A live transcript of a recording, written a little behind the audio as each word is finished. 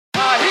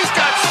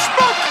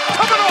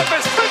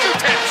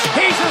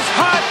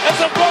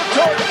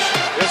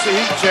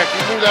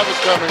that was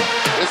coming.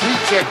 It's heat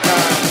check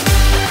time.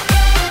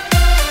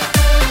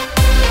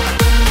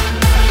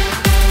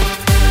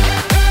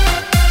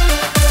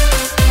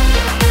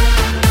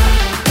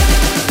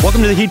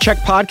 Welcome to the Heat Check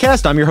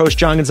Podcast. I'm your host,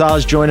 John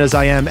Gonzalez, joined as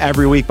I am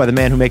every week by the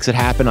man who makes it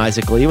happen,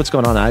 Isaac Lee. What's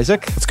going on,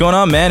 Isaac? What's going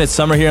on, man? It's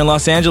summer here in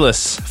Los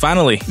Angeles,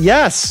 finally.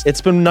 Yes,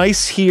 it's been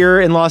nice here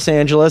in Los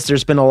Angeles.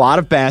 There's been a lot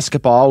of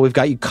basketball. We've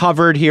got you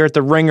covered here at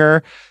The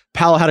Ringer.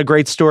 Paolo had a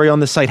great story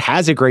on the site,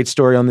 has a great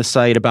story on the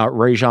site about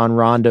Rajon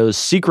Rondo's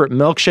secret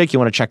milkshake. You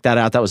want to check that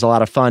out. That was a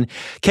lot of fun.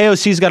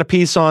 KOC's got a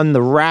piece on the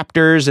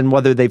Raptors and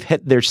whether they've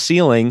hit their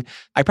ceiling.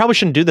 I probably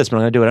shouldn't do this, but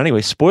I'm going to do it anyway.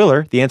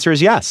 Spoiler, the answer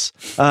is yes.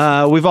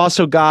 We've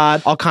also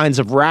got all kinds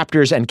of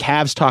Raptors and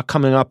Cavs talk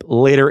coming up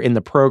later in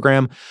the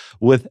program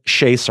with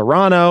Shea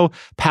Serrano.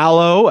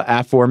 Paolo,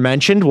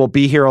 aforementioned, will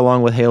be here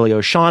along with Haley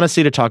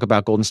O'Shaughnessy to talk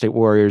about Golden State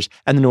Warriors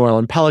and the New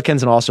Orleans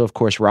Pelicans, and also, of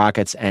course,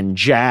 Rockets and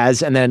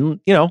Jazz. And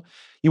then,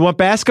 you want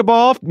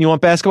basketball? You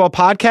want basketball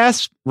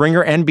podcasts?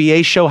 Ringer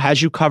NBA show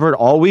has you covered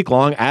all week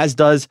long, as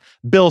does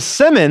Bill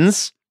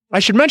Simmons. I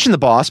should mention the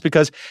boss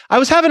because I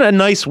was having a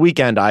nice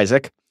weekend,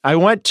 Isaac. I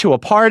went to a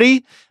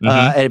party.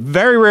 It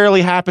very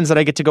rarely happens that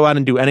I get to go out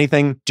and do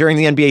anything during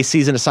the NBA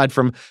season aside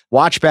from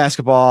watch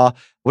basketball,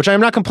 which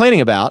I'm not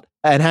complaining about,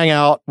 and hang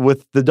out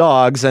with the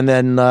dogs. And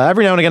then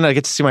every now and again, I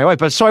get to see my wife.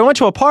 But so I went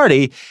to a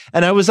party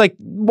and I was like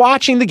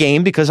watching the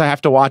game because I have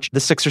to watch the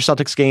Sixers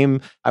Celtics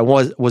game. I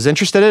was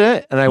interested in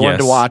it and I wanted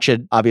to watch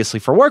it, obviously,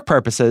 for work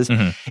purposes.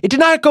 It did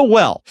not go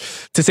well,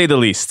 to say the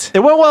least. It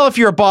went well if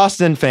you're a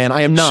Boston fan.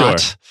 I am not.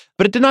 Sure.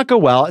 But it did not go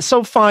well.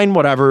 So fine,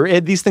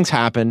 whatever. These things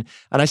happen.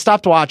 And I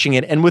stopped watching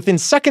it. And within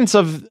seconds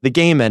of the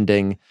game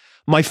ending,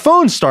 my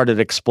phone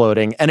started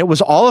exploding. And it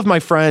was all of my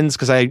friends,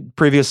 because I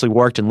previously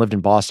worked and lived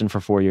in Boston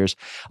for 4 years.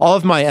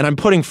 And I'm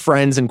putting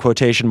friends in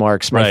quotation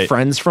marks, my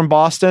friends from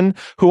Boston,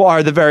 who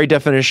are the very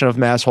definition of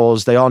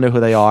massholes. They all know who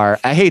they are.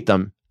 I hate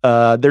them.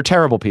 They're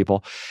terrible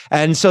people.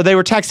 And so they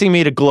were texting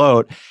me to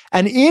gloat.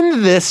 And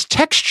in this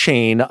text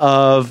chain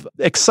of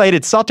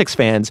excited Celtics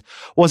fans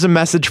was a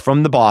message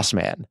from the boss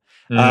man.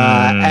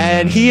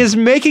 And he is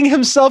making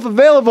himself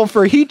available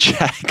for Heat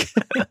Check.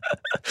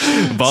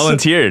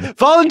 Volunteered.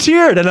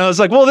 And I was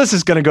like, well, this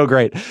is going to go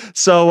great.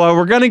 So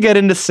we're going to get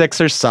into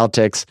Sixers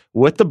Celtics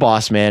with the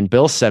boss man,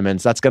 Bill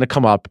Simmons. That's going to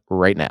come up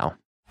right now.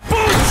 Boom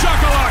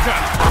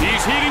shakalaka!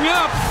 He's heating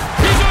up.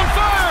 He's on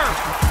fire.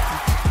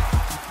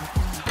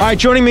 All right,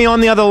 joining me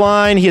on the other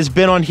line, he has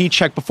been on Heat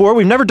Check before.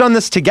 We've never done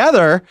this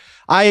together.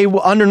 I,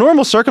 under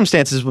normal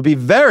circumstances, would be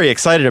very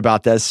excited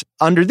about this.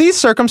 Under these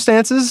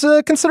circumstances,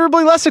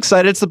 considerably less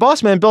excited. It's the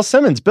boss man, Bill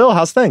Simmons. Bill,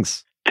 how's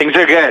things? Things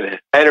are good.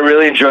 I had a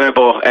really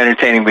enjoyable,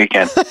 entertaining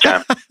weekend,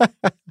 John.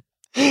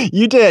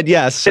 You did,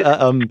 yes.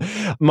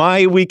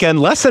 My weekend,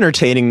 less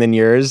entertaining than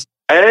yours.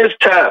 It is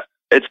tough.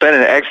 It's been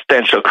an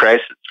existential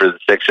crisis for the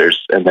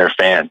Sixers and their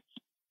fans.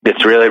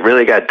 It's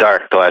really got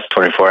dark the last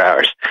 24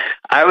 hours.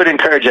 I would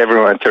encourage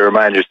everyone to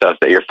remind yourself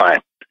that you're fine.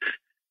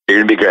 You're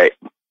going to be great.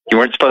 You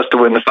weren't supposed to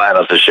win the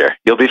finals this year.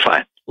 You'll be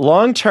fine.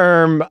 Long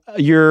term,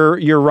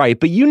 you're right.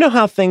 But you know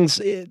how things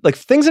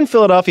in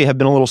Philadelphia have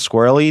been a little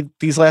squirrely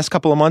these last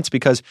couple of months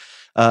because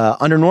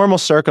under normal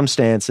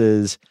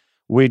circumstances,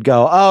 we'd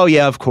go, oh,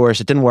 yeah, of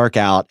course, it didn't work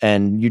out.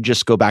 And you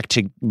just go back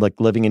to like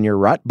living in your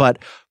rut. But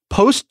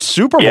post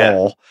Super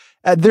Bowl,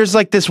 there's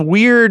like this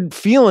weird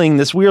feeling,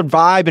 this weird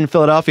vibe in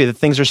Philadelphia that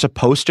things are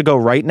supposed to go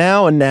right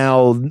now. And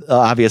now,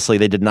 obviously,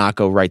 they did not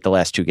go right the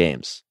last two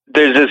games.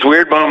 There's this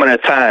weird moment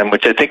of time,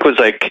 which I think was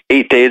like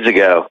 8 days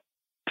ago.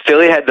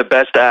 Philly had the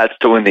best odds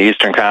to win the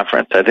Eastern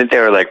Conference. I think they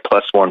were like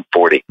plus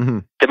 140.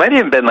 They might have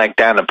even been like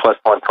down to plus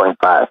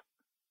 125.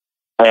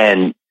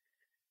 And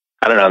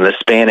I don't know, in the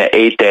span of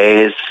 8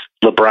 days,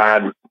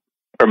 LeBron,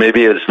 or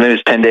maybe it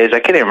was 10 days.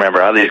 I can't even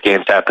remember. All these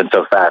games happen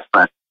so fast.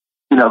 But,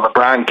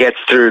 LeBron gets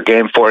through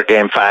game 4,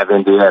 game 5,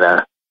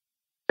 Indiana,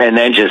 and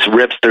then just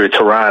rips through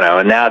Toronto.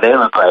 And now they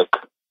look like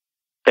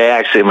they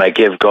actually might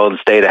give Golden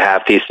State a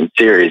half-decent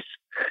series.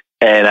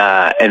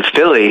 And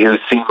Philly, who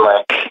seemed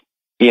like,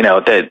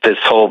 that this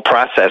whole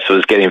process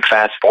was getting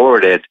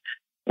fast-forwarded,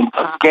 in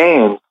 2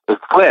 games, it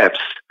flips.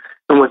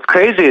 And what's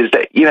crazy is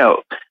that,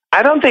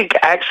 I don't think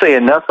actually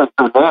enough has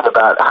been made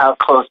about how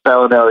close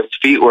Bellinelli's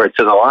feet were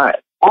to the line.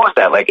 What was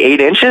that, like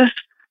 8 inches?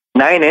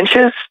 9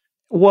 inches?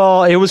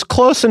 Well, it was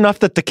close enough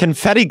that the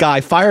confetti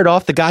guy fired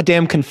off the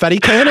goddamn confetti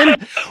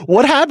cannon.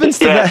 What happens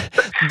to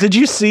that? Did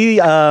you see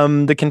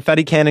the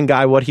confetti cannon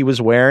guy, what he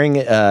was wearing?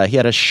 He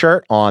had a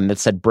shirt on that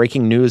said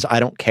 "Breaking News,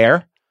 I Don't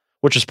Care,"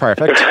 which is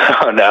perfect.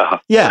 Oh, no.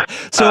 Yeah.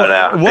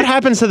 So what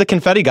happens to the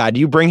confetti guy? Do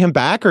you bring him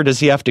back or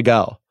does he have to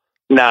go?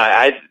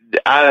 No,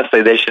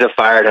 honestly, they should have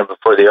fired him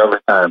before the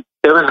overtime.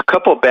 There was a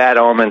couple bad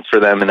omens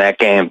for them in that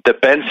game. The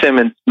Ben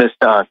Simmons missed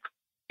dunk,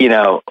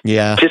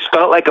 just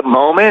felt like a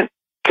moment.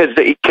 Because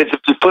if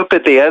you flip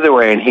it the other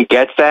way and he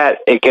gets that,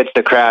 it gets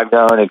the crowd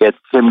going, it gets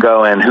him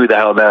going, who the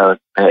hell knows?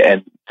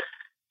 And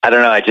I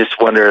don't know, I just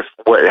wonder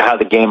how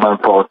the game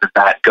unfolds if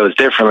that goes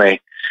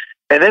differently.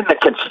 And then the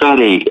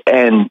confetti,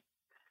 and,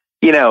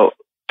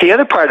 the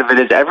other part of it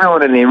is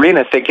everyone in the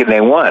arena thinking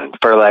they won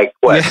for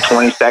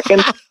 20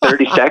 seconds,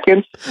 30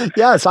 seconds.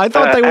 Yes, I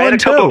thought they won too. I had a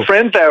couple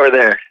friends that were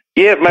there.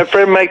 Yeah, my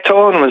friend Mike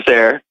Tolan was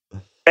there,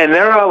 and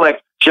they're all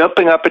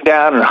jumping up and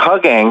down and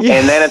hugging,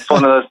 and then it's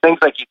one of those things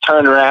you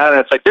turn around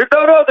and it's like,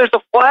 no, there's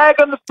a flag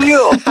on the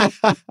field.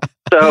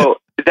 So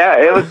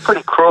it was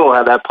pretty cruel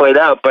how that played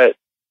out, but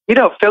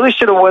Philly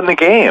should have won the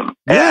game.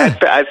 Yeah.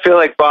 And I feel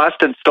like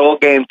Boston stole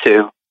game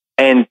 2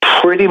 and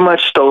pretty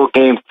much stole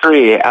game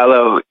 3,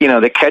 although,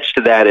 the catch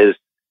to that is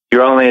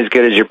you're only as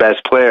good as your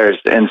best players,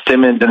 and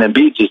Simmons and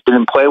Embiid just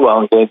didn't play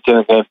well in game 2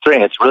 and game 3.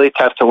 And it's really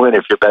tough to win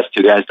if your best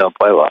 2 guys don't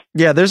play well.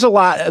 Yeah, there's a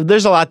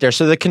lot there.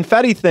 So the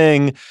confetti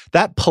thing,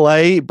 that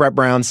play, Brett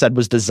Brown said,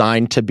 was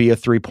designed to be a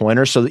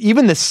 3-pointer. So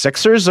even the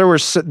Sixers,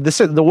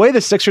 the way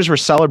the Sixers were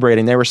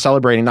celebrating, they were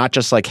celebrating not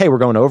just hey, we're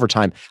going to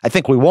overtime. I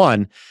think we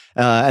won.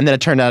 And then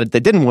it turned out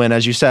they didn't win,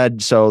 as you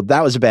said. So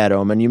that was a bad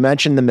omen. You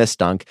mentioned the missed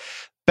dunk.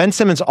 Ben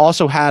Simmons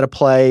also had a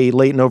play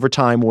late in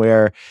overtime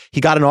where he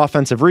got an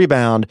offensive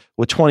rebound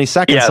with 20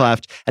 seconds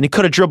left, and he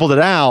could have dribbled it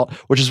out,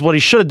 which is what he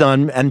should have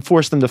done, and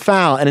forced them to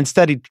foul. And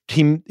instead,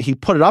 he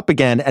put it up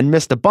again and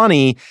missed a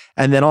bunny,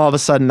 and then all of a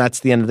sudden,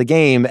 that's the end of the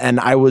game. And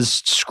I was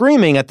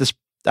screaming at this.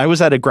 I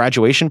was at a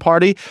graduation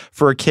party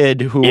for a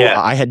kid who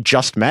I had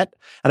just met,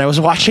 and I was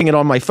watching it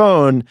on my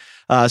phone.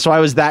 So I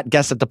was that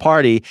guest at the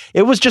party.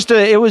 There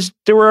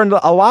were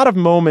a lot of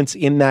moments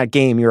in that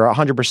game. You're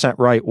 100%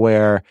 right,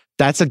 where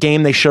that's a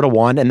game they should have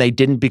won, and they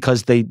didn't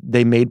because they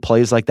made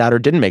plays like that or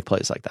didn't make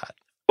plays like that.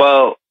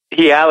 Well,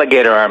 he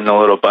alligator armed the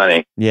little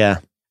bunny. Yeah.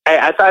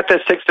 I thought the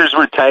Sixers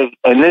were tight,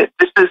 and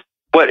this is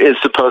what is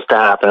supposed to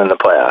happen in the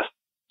playoffs.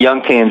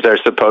 Young teams are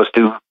supposed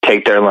to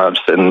take their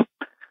lumps and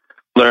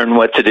learn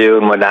what to do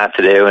and what not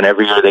to do, and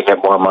every year they get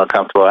more and more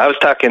comfortable. I was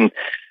talking,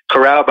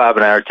 Corral, Bob,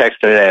 and I were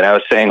texting today, and I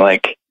was saying,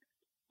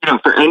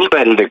 for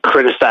anybody to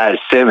criticize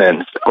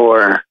Simmons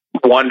or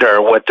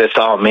wonder what this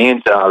all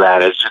means and all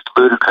that is just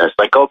ludicrous.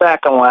 Go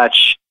back and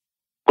watch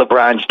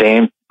LeBron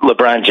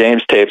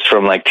James tapes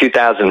from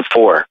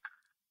 2004.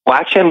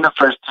 Watch him the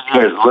first 2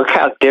 years. Look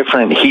how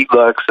different he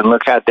looks, and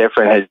look how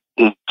different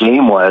his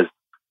game was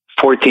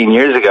 14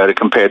 years ago to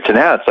compare to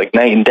now. It's like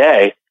night and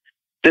day.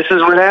 This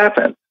is what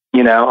happened.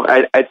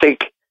 I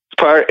think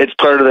it's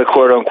part of the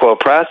quote unquote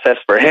process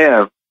for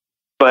him.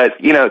 But,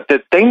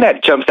 the thing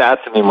that jumps out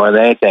to me more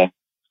than anything,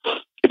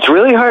 it's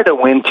really hard to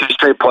win 2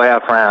 straight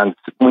playoff rounds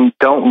when you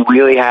don't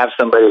really have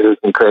somebody who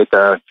can create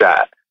their own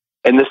shot.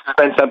 And this has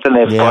been something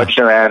they've forged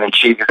around and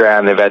cheated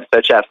around. They've had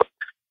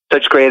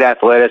such great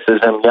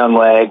athleticism, young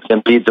legs,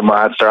 and Embiid's a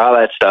monster, all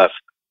that stuff.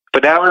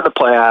 But now we're in the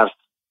playoffs.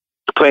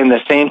 They're playing the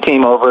same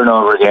team over and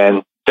over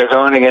again. They're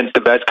going against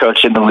the best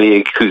coach in the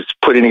league, who's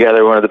putting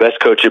together one of the best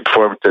coaching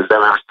performances I've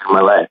ever seen in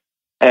my life.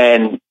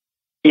 And,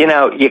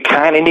 you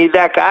kind of need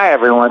that guy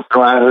every once in a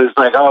while who's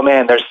like, oh,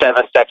 man, there's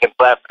 7 seconds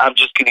left. I'm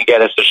just going to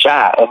get us a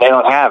shot. And they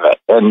don't have it.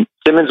 And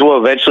Simmons will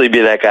eventually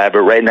be that guy, but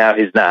right now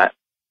he's not.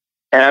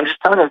 And I'm just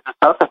telling you, as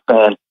a Celtics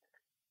fan,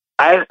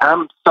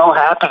 I'm so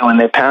happy when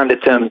they pound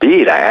it to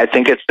Embiid. I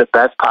think it's the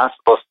best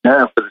possible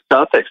scenario for the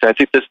Celtics. I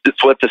think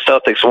it's what the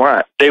Celtics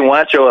want. They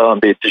want Joel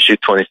Embiid to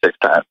shoot 26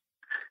 times.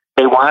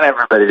 They want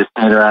everybody to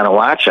stand around and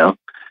watch him.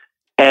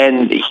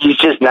 And he's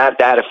just not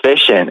that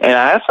efficient. And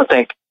I also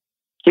think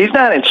he's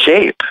not in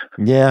shape.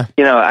 Yeah.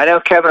 I know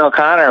Kevin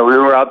O'Connor, we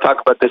were all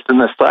talking about this in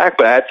the Slack,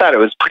 but I thought it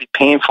was pretty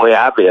painfully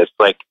obvious.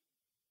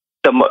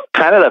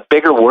 The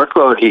bigger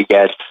workload he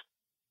gets,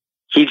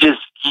 he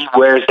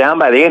wears down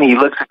by the end. He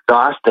looks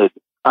exhausted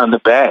on the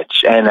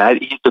bench.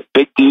 And he's a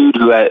big dude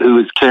who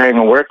is carrying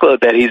a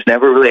workload that he's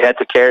never really had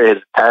to carry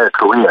his entire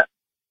career.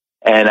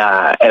 And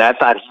I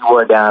thought he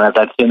wore down. I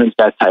thought Simmons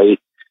got tight.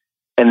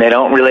 And they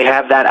don't really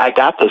have that, I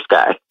got this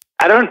guy.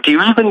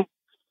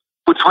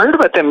 What's weird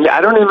about them, I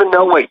don't even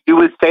know what you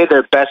would say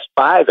their best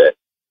 5 is.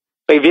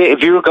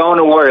 If you were going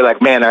to war,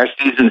 man, our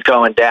season's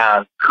going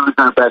down, who's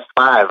our best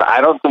 5?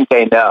 I don't think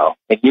they know.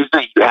 And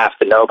usually you have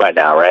to know by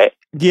now, right?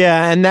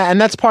 Yeah, and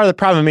that's part of the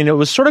problem. I mean, it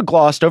was sort of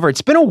glossed over.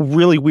 It's been a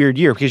really weird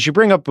year because you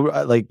bring up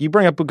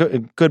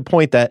a good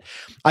point that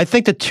I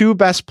think the 2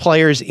 best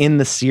players in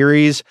the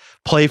series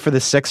play for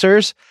the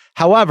Sixers.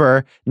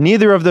 However,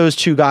 neither of those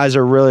 2 guys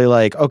are really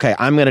okay,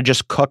 I'm going to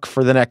just cook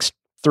for the next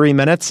 3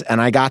 minutes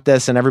and I got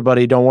this, and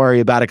everybody don't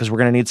worry about it because we're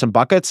going to need some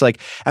buckets.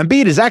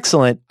 Embiid is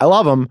excellent. I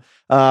love him.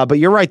 But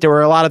you're right. There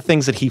were a lot of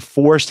things that he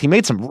forced. He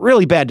made some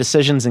really bad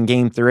decisions in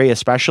game 3,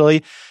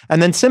 especially.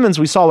 And then Simmons,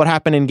 we saw what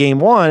happened in game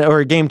 1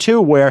 or game 2,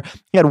 where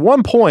he had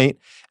 1 point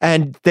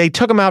and they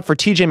took him out for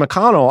TJ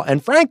McConnell.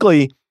 And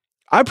frankly,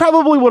 I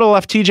probably would have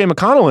left TJ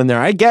McConnell in there.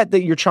 I get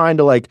that you're trying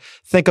to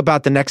think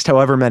about the next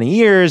however many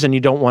years and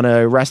you don't want to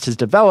arrest his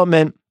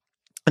development.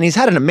 And he's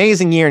had an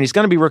amazing year and he's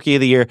going to be rookie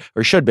of the year,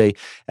 or should be.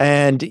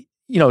 And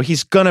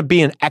he's going to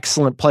be an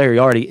excellent player. He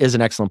already is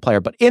an excellent player.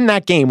 But in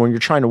that game, when you're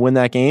trying to win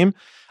that game,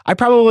 I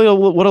probably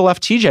would have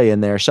left TJ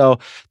in there. So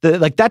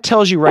that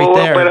tells you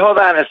there. But hold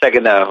on a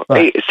second though.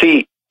 Hey,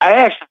 see, I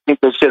actually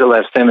think they should have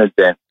left Simmons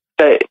in.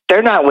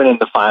 They're not winning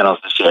the finals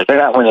this year. They're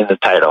not winning the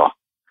title.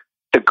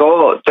 The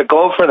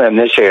goal for them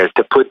this year is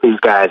to put these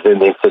guys in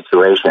these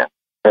situations.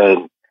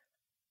 And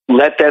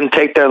let them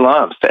take their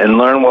lumps and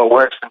learn what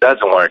works and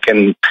doesn't work.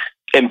 And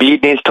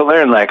Embiid needs to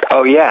learn, like,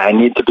 oh, yeah, I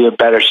need to be in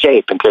better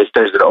shape in case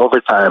there's an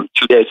overtime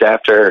 2 days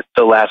after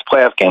the last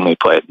playoff game we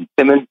played.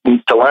 Simmons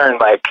needs to learn,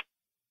 like,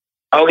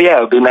 oh, yeah,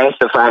 it would be nice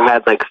if I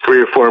had, like,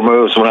 3 or 4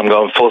 moves when I'm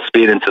going full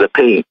speed into the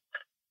paint.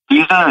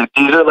 These are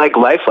like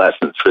life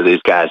lessons for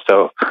these guys.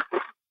 So,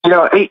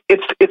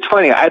 it's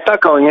funny. I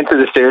thought going into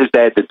the series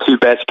they had the 2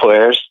 best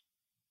players.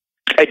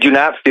 I do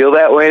not feel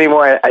that way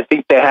anymore. I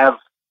think they have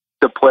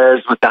the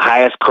players with the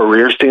highest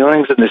career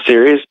ceilings in the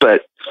series,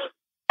 but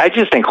I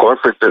just think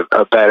Horford's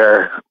a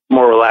better,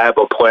 more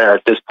reliable player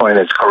at this point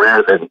in his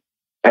career than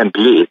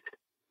Embiid.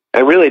 I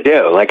really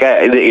do. Like,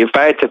 if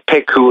I had to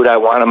pick who would I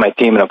want on my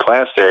team in a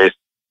playoff series,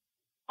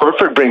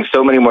 Horford brings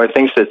so many more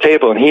things to the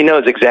table, and he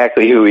knows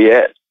exactly who he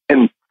is.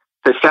 And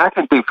the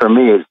shocking thing for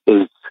me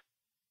is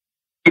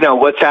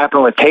what's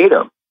happened with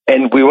Tatum.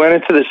 And we went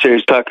into the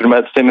series talking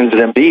about Simmons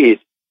and Embiid.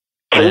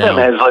 Tatum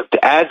has looked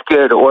as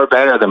good or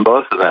better than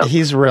both of them.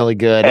 He's really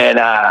good. And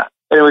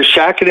it was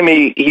shocking to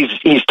me.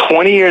 He's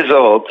 20 years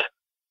old,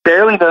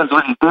 barely knows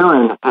what he's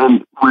doing,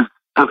 and was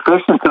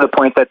efficient to the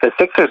point that the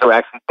Sixers were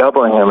actually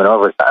doubling him in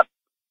overtime,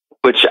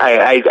 which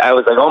I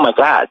was like, oh, my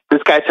God,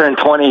 this guy turned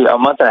 20 a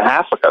month and a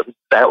half ago. This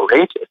is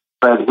outrageous.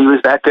 But he was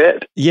that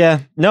good. Yeah,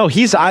 no,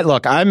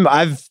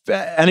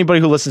 anybody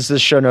who listens to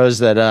this show knows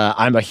that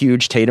I'm a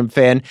huge Tatum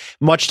fan,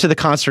 much to the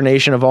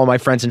consternation of all my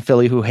friends in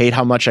Philly who hate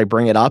how much I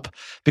bring it up,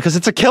 because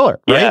it's a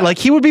killer, right? Yeah. Like,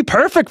 he would be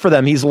perfect for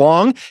them. He's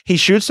long, he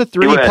shoots the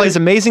 3, he plays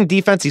amazing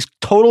defense, he's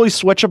totally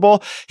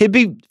switchable. He'd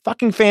be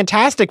fucking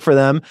fantastic for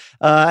them.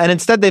 And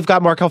instead they've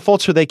got Markelle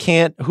Fultz,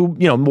 who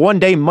one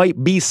day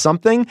might be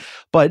something,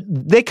 but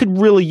they could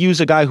really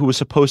use a guy who was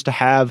supposed to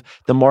have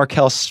the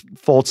Markelle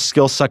Fultz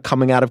skill set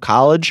coming out of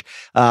college.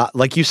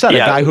 Like you said, a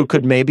guy who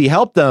could maybe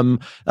help them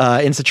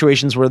in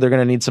situations where they're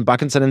going to need some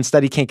buckets, and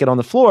instead he can't get on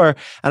the floor.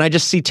 And I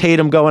just see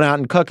Tatum going out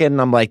and cooking,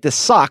 and I'm like, this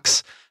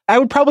sucks. I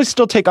would probably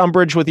still take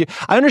umbrage with you.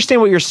 I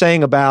understand what you're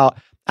saying about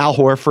Al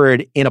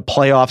Horford in a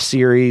playoff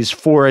series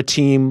for a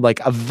team, like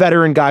a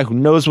veteran guy who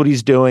knows what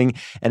he's doing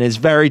and is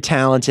very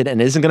talented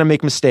and isn't going to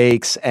make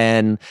mistakes,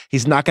 and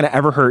he's not going to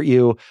ever hurt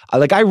you.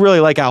 I really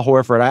like Al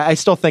Horford. I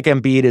still think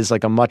Embiid is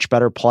like a much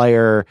better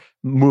player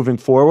moving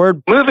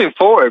forward.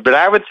 But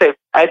I would say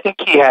I think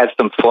he has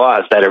some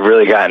flaws that have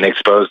really gotten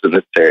exposed in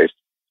this series.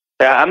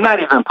 I'm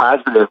not even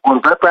positive. When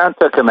Brett Brown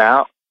took him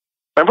out,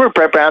 remember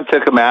Brett Brown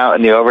took him out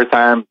in the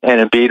overtime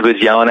and Embiid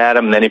was yelling at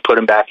him and then he put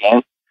him back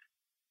in?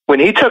 When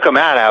he took him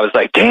out, I was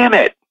like, damn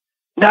it.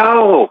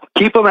 No,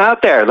 keep him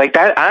out there. Like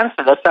that,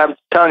 honestly, that's how I'm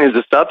telling you as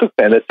a Celtics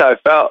fan. That's how I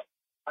felt.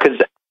 Because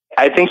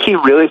I think he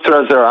really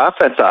throws their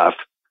offense off.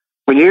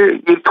 When you're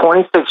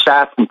 26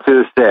 shots and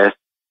 2 assists,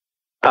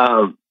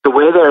 the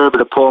way they're able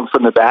to pull him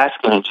from the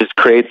basket and just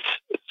creates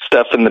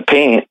stuff in the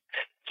paint.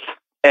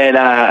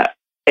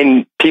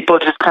 And people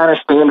just kind of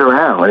stand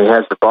around when he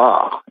has the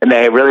ball. And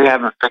they really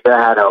haven't figured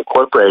out how to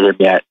incorporate him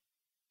yet.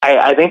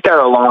 I think they're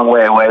a long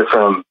way away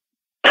from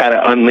kind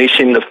of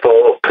unleashing the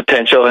full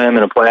potential of him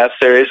in a playoff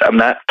series. I'm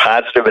not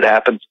positive it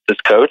happens with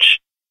this coach.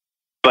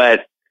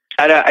 But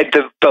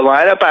the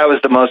lineup I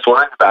was the most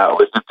worried about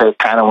was if they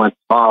kind of went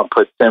small and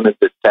put Simmons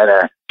at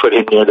center, put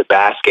him near the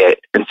basket,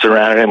 and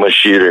surrounded him with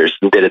shooters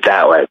and did it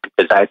that way,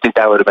 because I think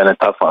that would have been a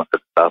tough one for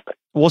the Celtics.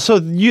 Well,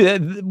 so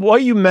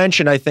what you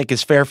mentioned, I think,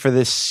 is fair for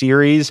this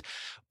series.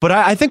 But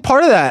I think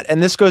part of that,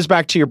 and this goes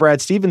back to your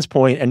Brad Stevens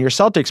point and your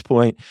Celtics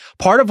point,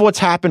 part of what's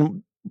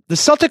happened, the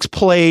Celtics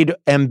played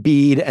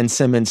Embiid and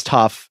Simmons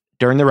tough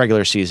during the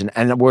regular season,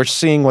 and we're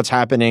seeing what's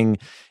happening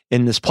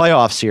in this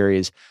playoff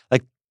series.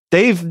 Like,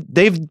 they've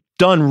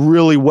done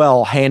really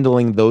well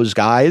handling those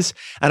guys,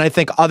 and I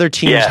think other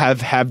teams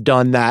have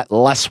done that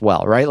less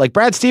well, right? Like,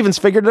 Brad Stevens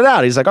figured it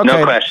out. He's like, okay,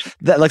 no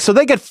question. So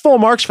they get full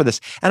marks for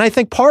this. And I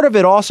think part of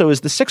it also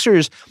is the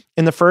Sixers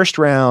in the first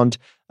round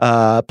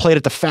played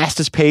at the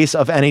fastest pace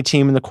of any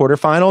team in the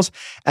quarterfinals,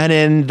 and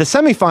in the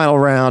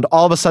semifinal round,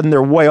 all of a sudden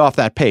they're way off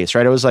that pace,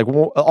 right? It was like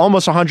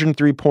almost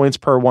 103 points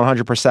per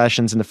 100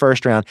 possessions in the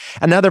first round,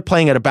 and now they're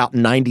playing at about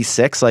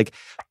 96. Like,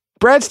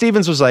 Brad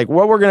Stevens was like,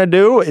 what we're going to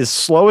do is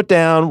slow it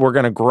down. We're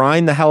going to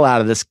grind the hell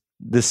out of this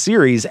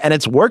series. And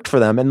it's worked for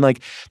them. And like,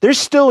 there's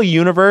still a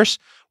universe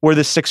where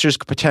the Sixers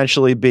could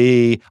potentially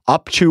be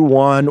up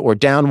 2-1 or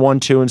down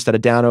 1-2 instead of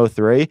down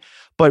 0-3.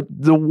 But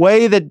the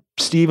way that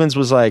Stevens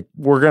was like,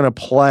 we're going to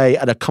play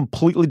at a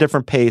completely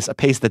different pace, a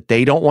pace that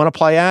they don't want to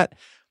play at,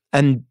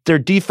 and their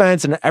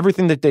defense and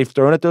everything that they've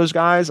thrown at those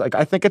guys, like,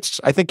 I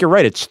think you're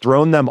right. It's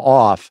thrown them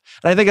off.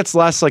 And I think it's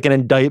less like an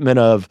indictment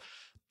of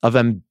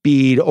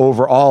Embiid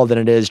overall than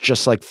it is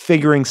just like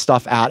figuring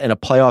stuff out in a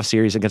playoff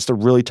series against a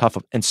really tough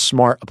and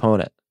smart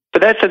opponent.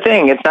 But that's the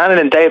thing. It's not an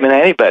indictment of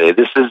anybody.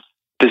 This is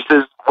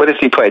what has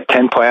he played?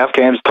 10 playoff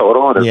games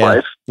total in his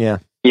life? Yeah.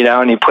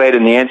 And he played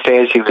in the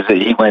NCAAs.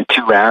 He went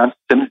 2 rounds.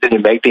 Simmons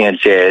didn't make the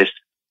NCAAs.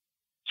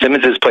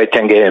 Simmons has played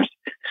 10 games.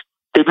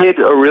 They did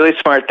a really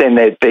smart thing.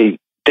 They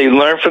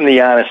learned from the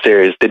Giannis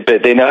series.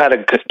 They know how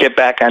to get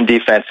back on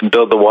defense and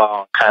build the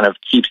wall and kind of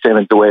keep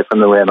Simmons away from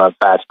the rim on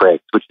fast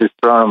breaks, which is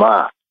throwing him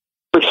off.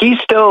 But he's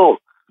still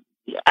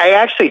I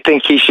actually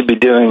think he should be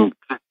doing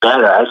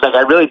better.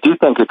 I really do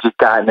think it just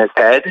got in his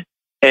head.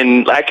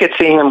 And I could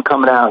see him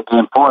coming out in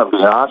game 4 and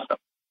being awesome.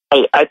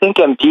 I think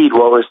Embiid,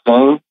 what we're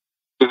seeing,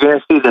 you're going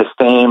to see the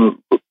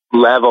same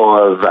level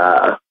of,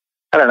 I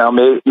don't know,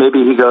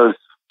 maybe he goes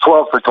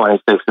 12 for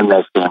 26 in the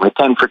next game, or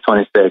 10 for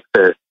 26,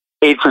 or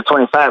 8 for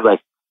 25.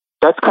 Like,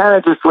 that's kind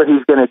of just what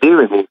he's going to do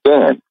in these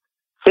games.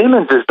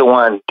 Simmons is the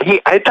one,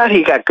 I thought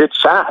he got good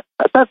shots.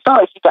 I felt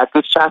like he got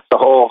good shots the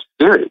whole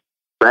series,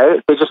 right?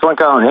 They just weren't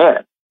going in.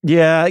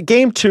 Yeah,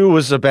 game 2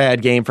 was a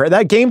bad game for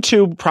that. Game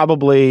 2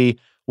 probably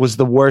was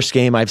the worst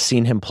game I've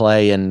seen him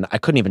play, and I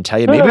couldn't even tell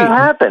you. Maybe that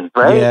happens,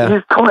 right? Yeah.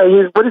 He's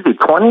what is he,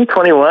 20,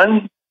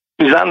 21?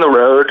 He's on the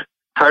road. It's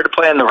hard to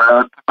play on the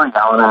road. People are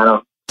yelling at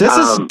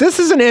him. This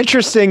is an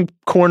interesting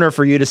corner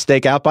for you to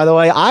stake out, by the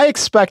way. I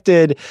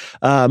expected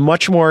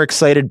much more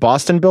excited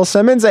Boston Bill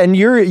Simmons, and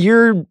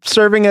you're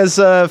serving as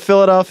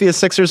Philadelphia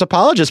Sixers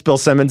apologist, Bill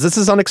Simmons. This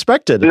is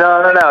unexpected.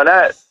 No.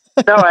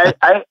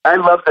 I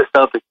love the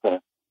Celtics team.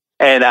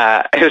 And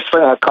it was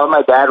funny. I called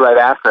my dad right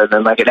after, and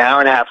then like an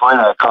hour and a half later,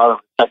 I called him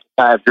a second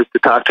time just to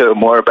talk to him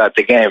more about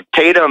the game.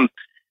 Tatum's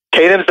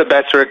the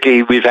best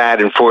rookie we've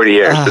had in 40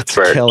 years. It's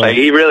a killer. Like,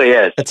 he really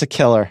is. It's a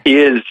killer. He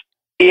is.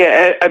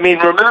 Yeah, I mean,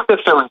 remove the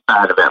Philly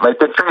side of it. Like,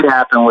 the trade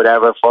happened,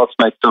 whatever. Fultz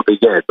might still be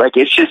good. Like,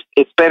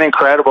 it's been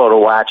incredible to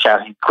watch how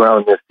he's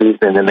grown this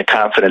season and the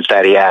confidence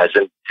that he has,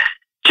 and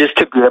just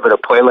to be able to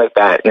play like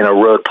that in a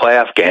road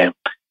playoff game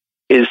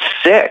is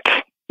sick.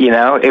 You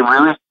know, it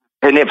really.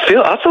 And it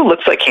also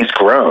looks like he's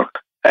grown.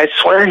 I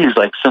swear he's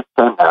like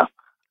 6'10" now.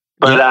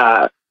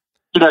 But,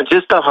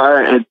 just the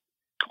heart. And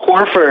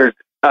Horford,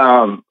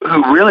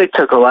 who really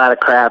took a lot of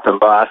crap in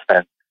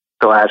Boston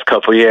the last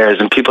couple of years,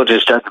 and people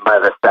just judge him by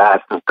the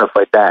stats and stuff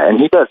like that. And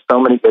he does so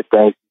many good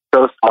things. He's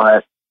so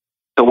smart.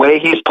 The way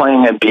he's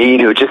playing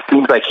Embiid, who just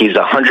seems like he's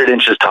 100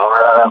 inches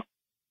taller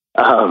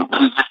than him.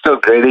 He's just so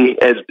gritty.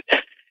 And,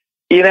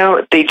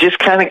 they just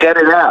kind of gut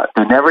it out.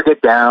 They never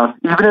get down.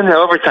 Even in the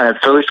overtime,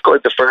 Philly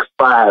scored the first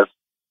 5.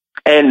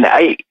 And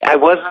I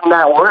wasn't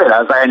that worried.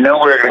 I was like, I know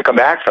we're going to come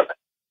back from it.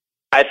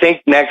 I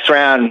think next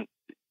round,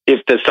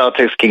 if the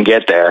Celtics can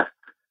get there,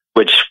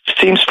 which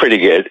seems pretty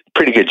good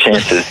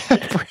chances.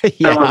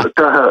 Yeah.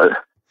 The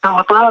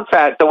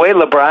way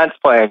LeBron's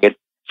playing, it's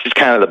just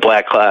kind of the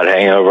black cloud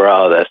hanging over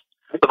all of this.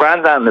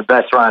 LeBron's on the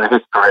best run of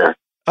his career.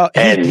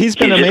 He's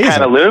been amazing. Just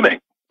kind of looming.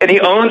 And he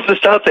owns the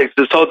Celtics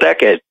this whole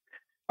decade.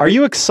 Are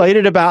you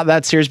excited about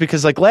that series?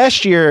 Because like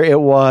last year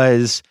it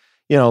was,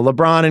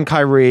 LeBron and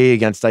Kyrie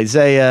against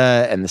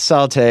Isaiah and the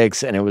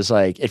Celtics. And it was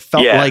like, it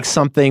felt like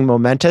something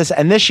momentous.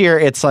 And this year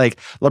it's like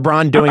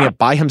LeBron doing it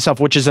by himself,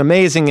 which is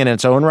amazing in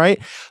its own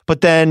right.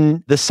 But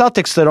then the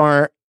Celtics that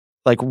aren't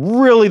like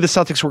really the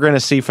Celtics we're going to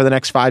see for the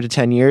next 5 to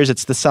 10 years.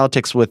 It's the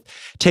Celtics with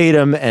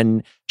Tatum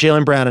and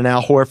Jaylen Brown and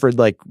Al Horford,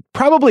 like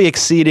probably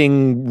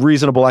exceeding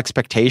reasonable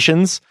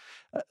expectations.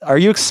 Are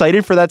you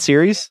excited for that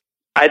series?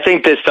 I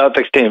think this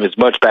Celtics team is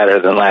much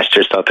better than last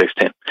year's Celtics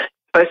team.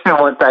 Especially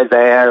once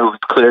Isaiah, it was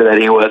clear that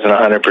he wasn't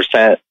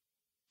 100%.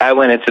 I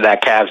went into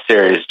that Cavs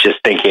series just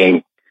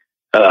thinking,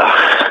 the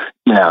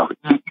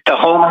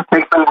home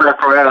takes over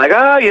for it. Like,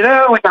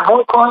 with the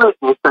home court,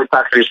 you start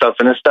talking to yourself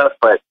into stuff.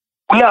 But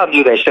we all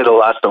knew they should have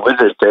lost the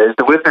Wizards series.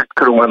 The Wizards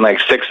could have won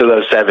like 6 of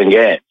those 7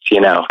 games.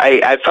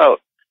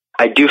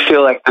 I do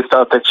feel like the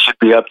Celtics should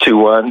be up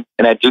 2-1,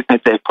 and I do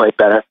think they played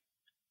better.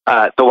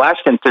 The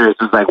Washington series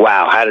was like,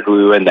 wow, how did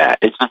we win that?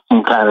 It just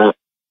seemed kind of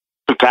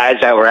the guys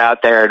that were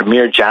out there,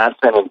 Amir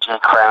Johnson and Jay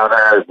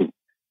Crowder, and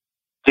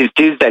these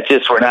dudes that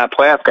just were not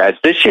playoff guys.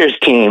 This year's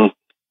team,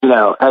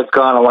 has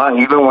gone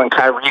along. Even when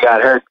Kyrie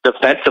got hurt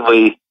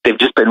defensively, they've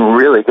just been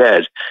really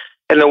good.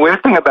 And the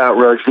weird thing about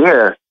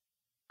Rozier,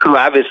 who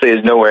obviously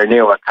is nowhere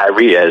near what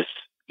Kyrie is,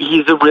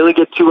 he's a really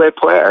good two-way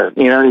player.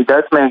 He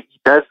does when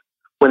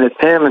it's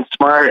him and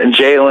Smart and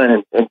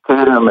Jalen and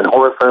Tatum and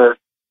Horford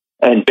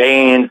and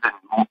Baines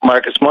and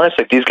Marcus Morris,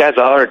 like these guys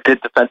all are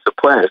good defensive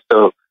players.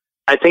 So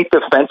I think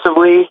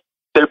defensively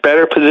they're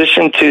better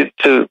positioned to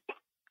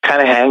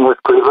kind of hang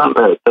with Cleveland,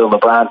 but the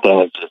LeBron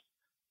thing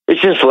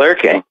it's just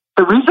lurking.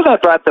 The reason I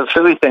brought the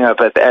Philly thing up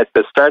at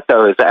the start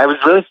though is I was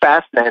really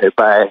fascinated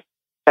by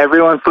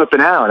everyone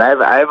flipping out.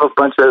 I have a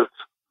bunch of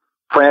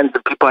friends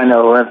and people I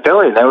know who are in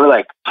Philly. They were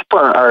like, people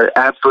are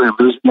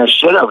absolutely losing their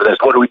shit over this.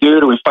 What do we do?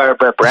 Do we fire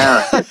Brett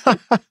Brown?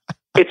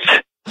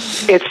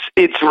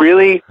 It's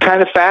really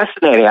kind of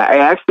fascinating. I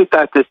actually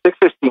thought the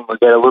Sixers team would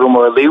get a little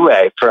more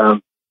leeway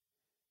from,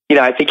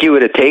 I think you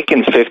would have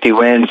taken 50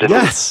 wins in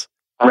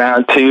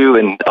round 2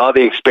 and all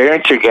the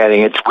experience you're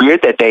getting. It's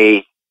weird that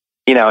they,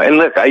 and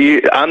look,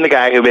 I'm the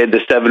guy who made the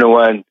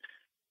 7-1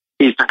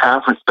 Eastern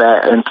Conference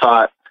bet and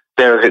thought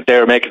they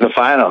were making the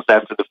finals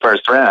after the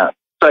first round.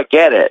 So I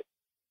get it.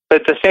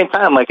 But at the same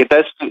time, like it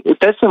does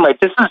seem like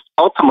this is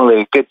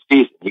ultimately a good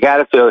season. You got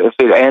to feel if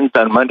it ends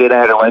on Monday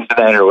night or Wednesday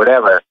night or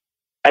whatever.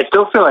 I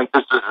still feel like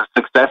this was a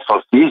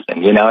successful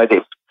season.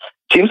 It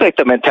seems like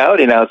the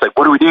mentality now is like,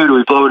 what do we do? Do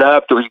we blow it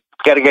up? Do we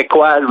got to get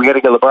Kawhi? We got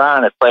to get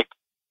LeBron? It's like,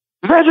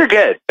 you guys are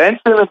good. Ben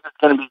Simmons is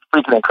going to be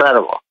freaking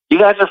incredible. You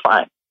guys are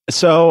fine.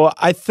 So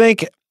I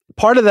think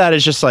part of that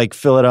is just like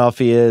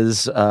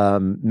Philadelphia's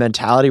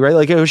mentality, right?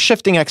 Like it was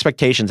shifting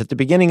expectations at the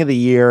beginning of the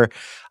year.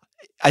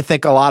 I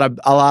think a lot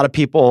of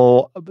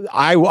people,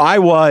 I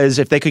was,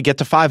 if they could get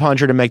to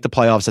 500 and make the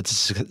playoffs,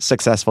 it's a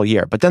successful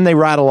year. But then they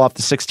rattle off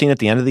the 16 at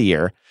the end of the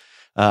year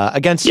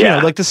against,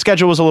 like the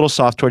schedule was a little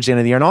soft towards the end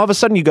of the year. And all of a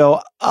sudden you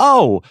go,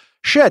 oh,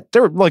 shit,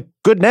 they're like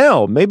good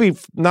now. Maybe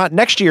not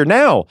next year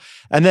now.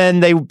 And then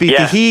they beat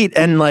the Heat.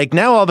 And like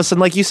now all of a sudden,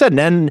 like you said, and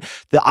then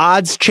the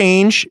odds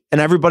change and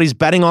everybody's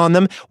betting on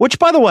them, which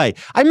by the way,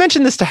 I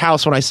mentioned this to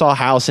House when I saw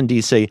House in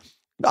DC.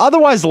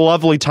 Otherwise,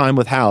 lovely time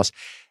with House.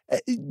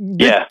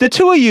 The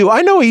two of you,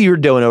 I know what you're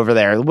doing over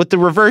there with the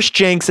reverse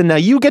jinx, and now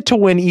you get to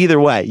win either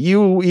way.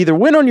 You either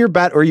win on your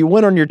bet or you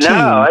win on your team.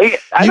 No,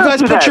 I you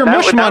guys put your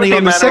mush money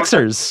on the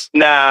Sixers.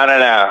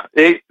 No.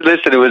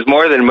 Listen, it was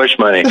more than mush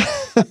money.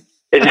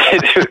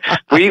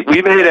 we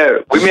made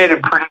a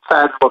pretty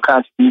sizable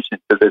contribution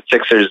to the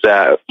Sixers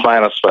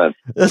finals fund.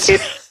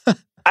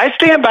 I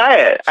stand by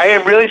it. I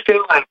really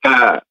feel like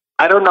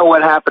I don't know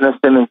what happened to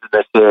Simmons in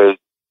this series,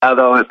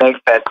 although it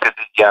makes sense because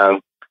he's young.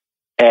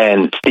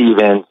 And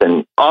Stevens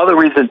and all the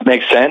reasons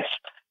make sense.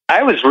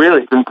 I was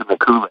really drinking the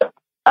Kool-Aid.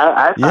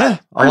 I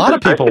a lot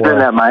of people were. In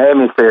that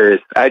Miami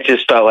series, I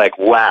just felt like,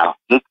 wow,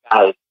 this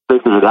guy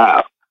figured it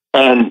out.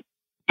 And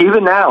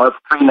even now, it's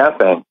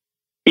 3-0.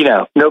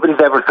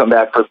 Nobody's ever come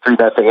back from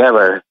 3-0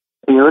 ever.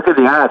 And you look at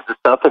the odds, the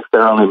Celtics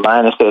are only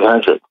minus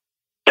 800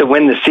 to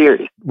win the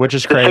series. Which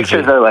is crazy. The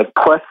Sixers are like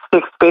plus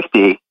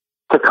 650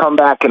 to come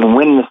back and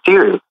win the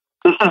series.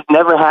 This has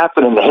never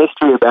happened in the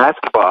history of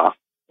basketball.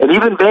 And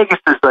even Vegas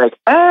is like,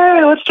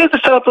 hey, let's do the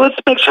Celtics. Let's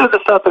make sure the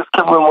Celtics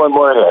can win one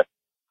more here.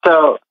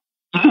 So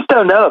you just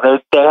don't know.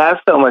 They have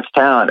so much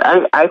talent.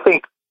 I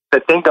think the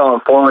thing going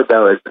forward,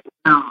 though, is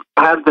you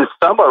have this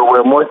summer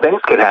where more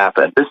things could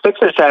happen. The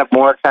Sixers have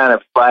more kind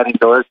of sliding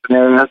door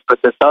scenarios, but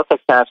the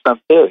Celtics have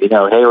some too.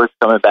 Hayward's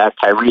coming back,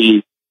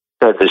 Kyrie,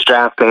 this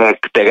draft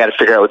pick. They got to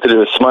figure out what to do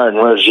with Smart and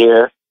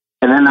Rozier.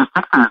 And then the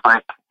Sixers,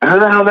 like, who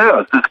the hell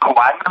knows? Is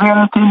Kawhi going to be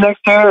on the team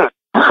next year?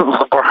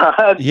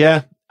 LeBron?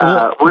 Yeah.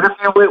 What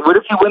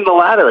if you win the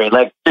lottery?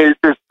 Like there's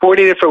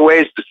 40 different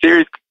ways the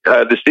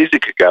season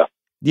could go.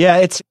 Yeah,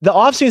 it's the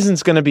offseason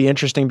is going to be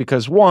interesting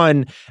because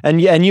one,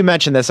 and you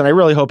mentioned this, and I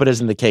really hope it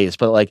isn't the case,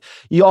 but like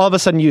you all of a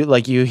sudden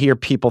you hear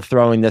people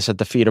throwing this at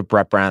the feet of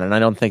Brett Brown, and I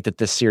don't think that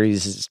this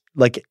series is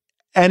like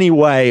any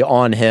way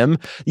on him.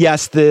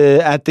 Yes,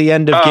 at the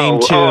end of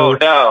game 2. No.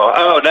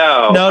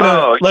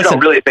 No. You don't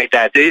really think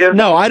that, do you?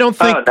 No, I don't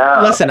think.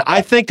 Listen,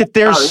 I think that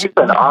there's. He's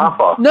been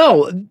awful.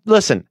 No,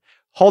 listen,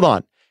 hold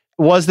on.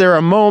 Was there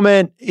a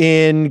moment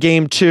in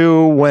game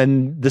 2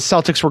 when the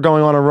Celtics were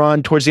going on a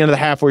run towards the end of the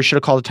half where he should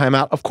have called a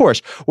timeout? Of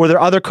course. Were there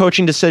other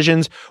coaching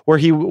decisions where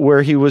he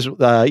was,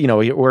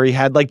 where he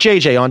had like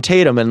JJ on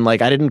Tatum and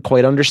like I didn't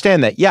quite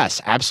understand that?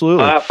 Yes,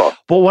 absolutely. Awful.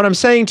 But what I'm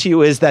saying to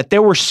you is that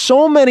there were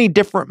so many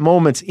different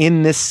moments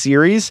in this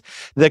series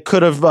that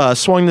could have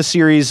swung the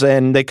series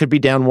and they could be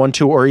down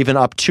 1-2 or even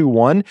up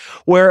 2-1.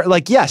 Where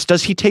like, yes,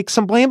 does he take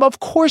some blame?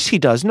 Of course he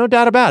does, no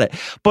doubt about it.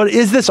 But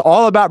is this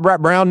all about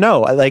Brett Brown?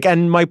 No. Like,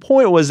 and my point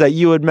was that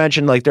you had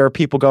mentioned like there are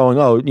people going,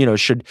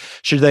 should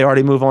they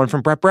already move on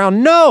from Brett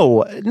Brown?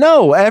 No.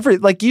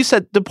 Like you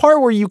said, the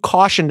part where you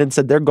cautioned and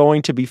said they're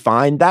going to be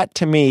fine, that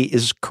to me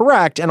is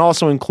correct and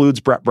also includes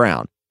Brett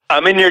Brown.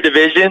 I'm in your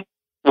division.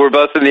 We're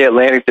both in the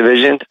Atlantic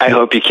Division. I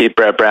hope you keep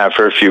Brett Brown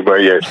for a few more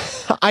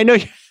years. I know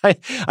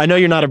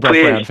you're not a Brett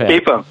Brown fan.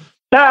 Keep him.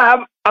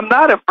 No, I'm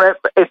not a Brett.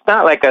 It's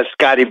not like a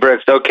Scotty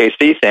Brooks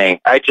OKC thing.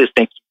 I just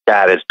think he's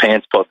got his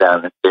pants pulled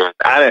down this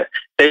series.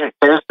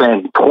 There's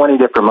been 20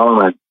 different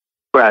moments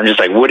where I'm just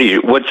like,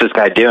 what's this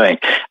guy doing?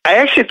 I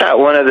actually thought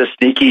one of the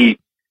sneaky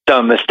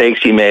dumb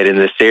mistakes he made in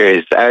this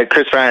series,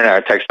 Chris Ryan and I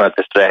were texting about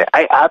this today.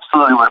 I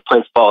absolutely want to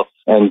play Fultz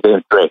in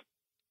game 3.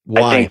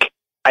 Why?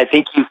 I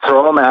think you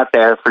throw him out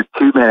there for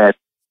 2 minutes.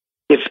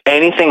 If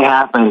anything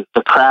happens,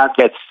 the crowd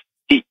gets,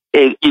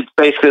 it's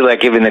basically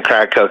like giving the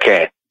crowd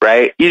cocaine,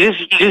 right? You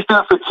just do it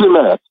for 2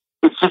 minutes.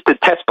 It's just a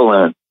test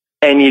balloon.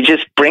 And you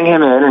just bring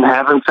him in and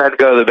have him try to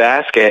go to the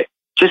basket.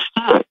 Just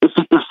do it.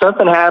 If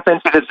something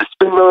happens, he does a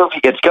spin move, he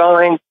gets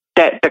going,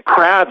 that the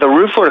crowd, the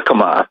roof would have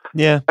come off.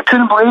 Yeah. I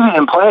couldn't believe he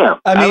didn't play him.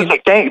 I was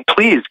like,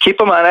 please, keep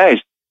him on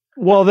ice.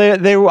 Well,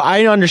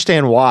 I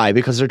understand why,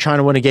 because they're trying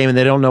to win a game and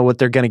they don't know what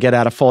they're going to get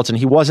out of Fultz, and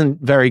he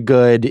wasn't very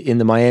good in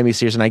the Miami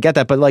series, and I get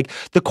that. But like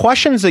the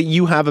questions that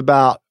you have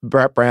about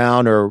Brett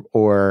Brown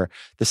or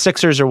the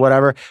Sixers or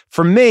whatever,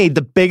 for me,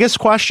 the biggest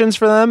questions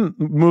for them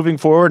moving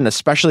forward, and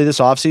especially this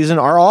offseason,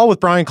 are all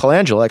with Brian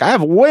Colangelo. Like I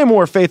have way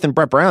more faith in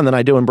Brett Brown than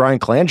I do in Brian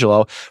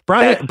Colangelo.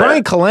 Brian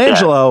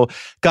Colangelo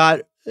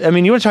got I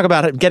mean, you want to talk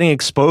about getting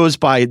exposed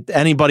by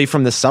anybody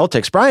from the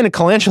Celtics. Brian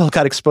Colangelo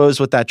got exposed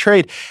with that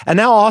trade. And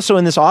now also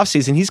in this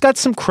offseason, he's got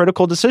some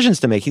critical decisions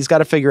to make. He's got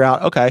to figure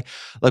out, okay,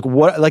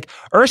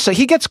 Ursa,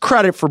 he gets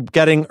credit for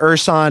getting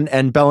Ersan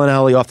and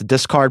Bellinelli off the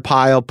discard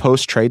pile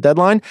post-trade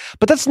deadline,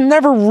 but that's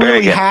never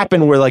really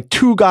happened where like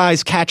two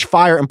guys catch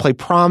fire and play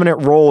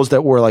prominent roles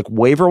that were like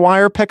waiver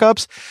wire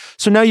pickups.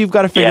 So now you've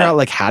got to figure out,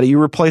 like, how do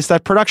you replace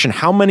that production?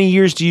 How many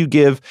years do you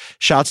give?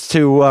 Shouts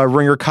to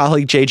Ringer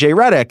colleague JJ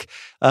Redick.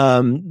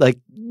 Like,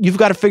 you've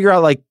got to figure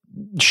out like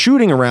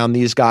shooting around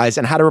these guys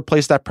and how to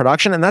replace that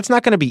production. And that's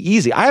not going to be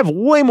easy. I have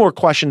way more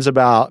questions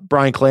about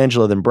Brian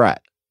Colangelo than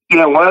Brett. You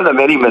know, one of the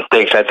many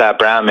mistakes I thought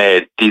Brown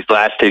made these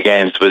last two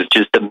games was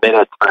just the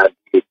minutes.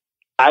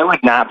 I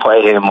would not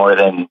play him more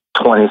than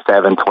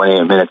 27,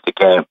 28 minutes a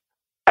game.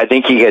 I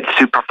think he gets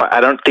I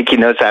don't think he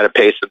knows how to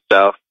pace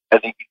himself. I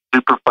think he's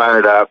super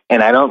fired up,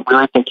 and I don't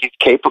really think he's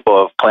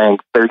capable of playing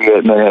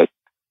 38-minute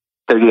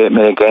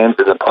games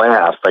in the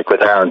playoffs, like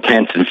with how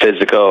intense and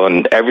physical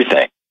and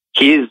everything.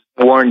 He's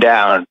worn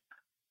down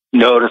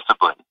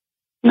noticeably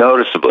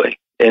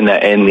in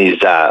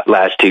these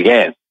last two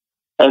games.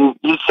 And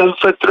he's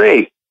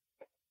 7'3",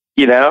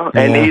 you know,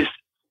 and he's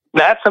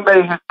not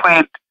somebody who's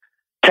played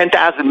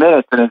 10,000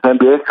 minutes in his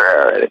NBA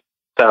career already.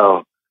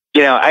 So,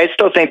 you know, I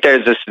still think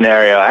there's a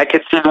scenario. I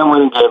could see them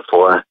winning game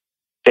 4.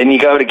 Then you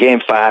go to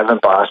game 5 in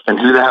Boston.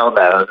 Who the hell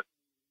knows?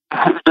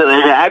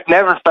 I've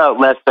never felt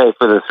less safe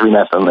with a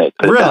 3-0 lead.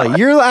 Really?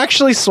 You're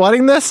actually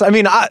sweating this? I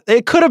mean,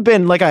 it could have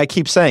been, like I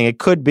keep saying, it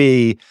could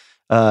be,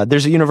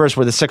 there's a universe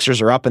where the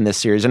Sixers are up in this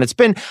series. And it's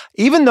been,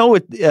 even though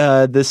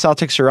the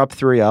Celtics are up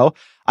 3-0,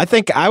 I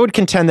think I would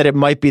contend that it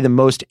might be the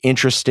most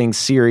interesting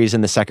series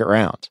in the second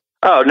round.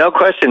 Oh, no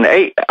question.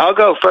 Hey, I'll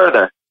go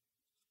further.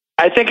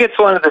 I think it's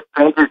one of the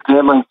strangest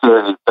gambling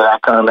series that I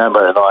can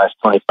remember in the last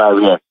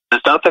 25 years. The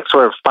Celtics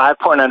were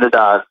 5-point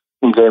underdogs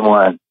in game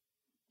 1.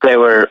 They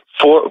were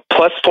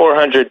plus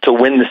 400 to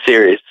win the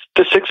series.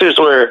 The Sixers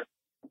were,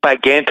 by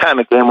game time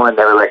of game 1,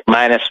 they were like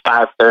minus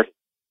 530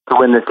 to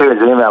win the series.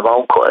 They didn't have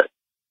home court.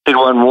 They'd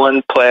won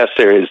one playoff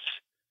series,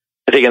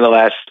 I think, in the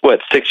last,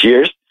 6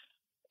 years.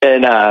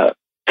 And the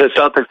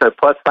Celtics are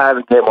plus 5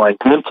 in game 1.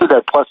 Game 2,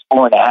 they're plus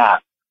 4.5.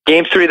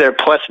 Game 3, they're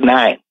plus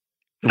 9.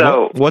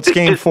 So what's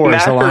game 4?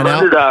 Is the line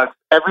out? Underdogs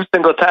every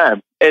single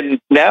time. And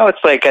now it's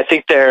like, I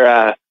think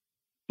they're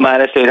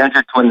minus 800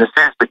 to win the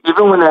series. But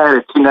even when they had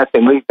a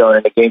 2-0 lead going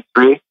into game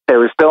 3, they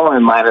were still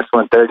only minus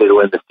 130 to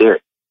win the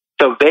series.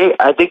 So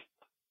I think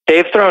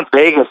they've thrown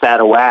Vegas out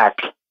of whack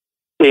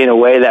in a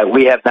way that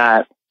we have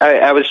not.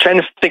 I was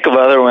trying to think of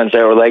other ones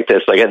that were like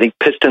this. Like, I think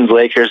Pistons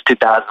Lakers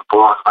 2004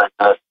 was like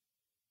this.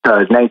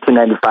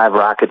 1995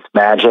 Rockets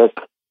Magic,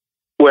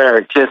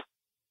 where just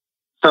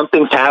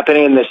something's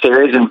happening in the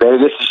series in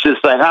Vegas. It's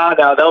just like, oh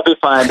no, they'll be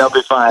fine.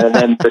 And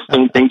then the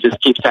same thing just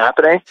keeps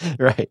happening.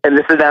 Right. And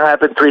this has now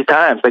happened 3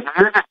 times. Like, if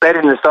you were just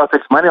betting the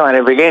Celtics money line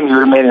every game, you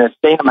would have made an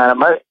insane amount of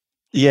money.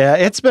 Yeah,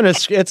 it's been a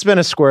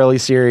squirrely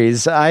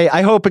series.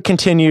 I hope it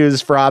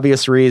continues for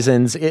obvious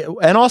reasons,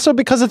 and also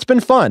because it's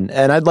been fun.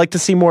 And I'd like to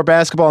see more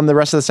basketball. And the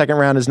rest of the second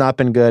round has not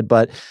been good,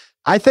 but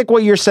I think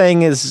what you're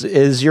saying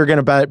is you're going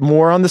to bet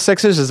more on the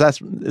Sixers. Is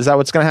that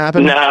what's going to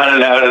happen? No.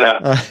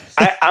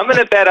 I'm going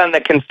to bet on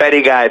the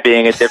confetti guy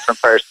being a different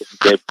person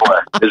in game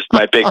 4. This is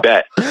my big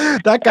bet.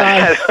 That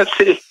guy.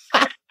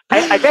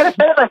 I got to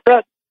say,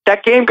 like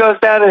that game goes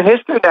down in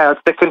history now.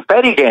 It's the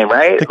confetti game,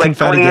 right? The like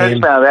confetti 20 years game.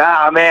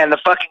 now. Oh man, the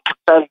fucking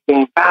confetti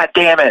game. God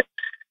damn it!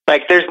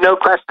 Like, there's no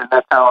question.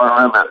 That's how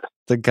I remember it.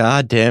 The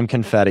goddamn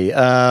confetti.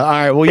 All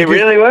right. Well, it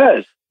really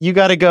was. You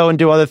got to go and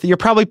do other things. You're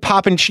probably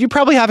popping. You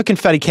probably have a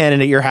confetti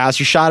cannon at your house.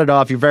 You shot it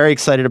off. You're very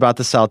excited about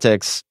the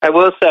Celtics. I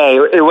will say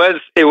it was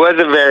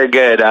a very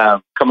good.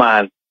 Come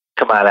on,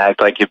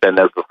 act like you've been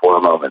there before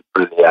a moment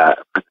for the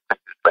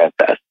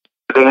franchise.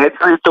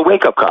 It's a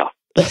wake up call.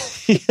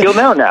 You'll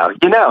know now.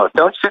 You know,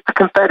 don't shoot the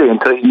confetti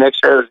until you make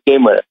sure it was a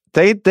game winner.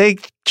 They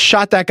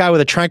shot that guy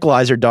with a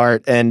tranquilizer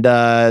dart and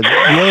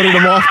loaded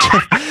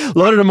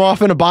him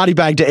off in a body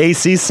bag to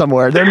AC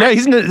somewhere.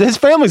 His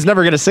family's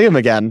never going to see him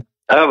again.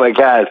 Oh my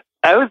God.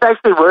 I was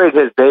actually worried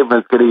his name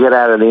was going to get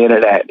out on the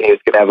internet and he was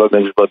going to have a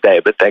miserable day,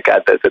 but thank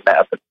God that didn't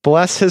happen.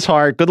 Bless his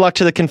heart. Good luck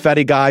to the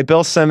confetti guy.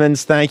 Bill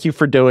Simmons, thank you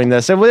for doing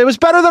this. It was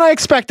better than I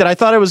expected. I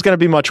thought it was going to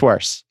be much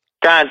worse.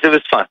 Guys, it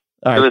was fun.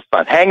 It was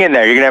fun. Hang in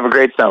there. You're going to have a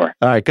great summer.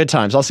 All right. Good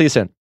times. I'll see you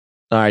soon.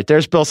 All right.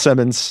 There's Bill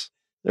Simmons.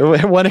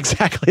 It went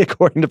exactly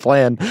according to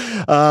plan.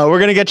 We're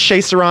going to get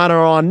Shea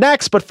Serrano on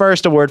next, but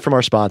first, a word from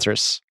our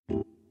sponsors.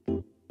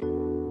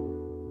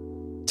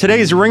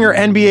 Today's Ringer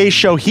NBA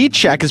show Heat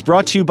Check is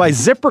brought to you by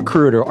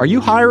ZipRecruiter. Are you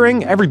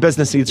hiring? Every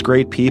business needs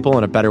great people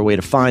and a better way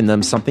to find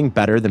them. Something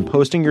better than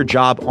posting your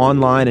job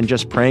online and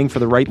just praying for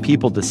the right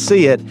people to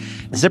see it.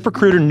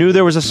 ZipRecruiter knew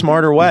there was a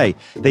smarter way.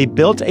 They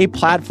built a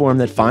platform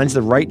that finds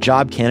the right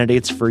job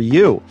candidates for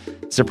you.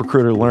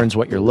 ZipRecruiter learns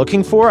what you're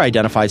looking for,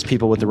 identifies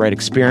people with the right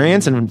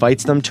experience, and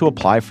invites them to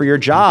apply for your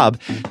job.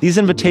 These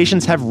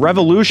invitations have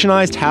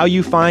revolutionized how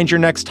you find your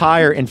next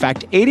hire. In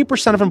fact,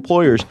 80% of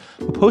employers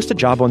who post a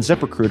job on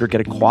ZipRecruiter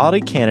get a quality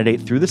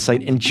candidate through the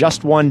site in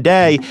just one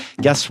day.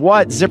 Guess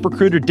what?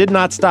 ZipRecruiter did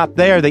not stop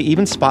there. They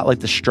even spotlight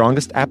the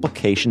strongest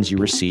applications you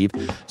receive,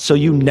 so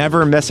you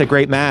never miss a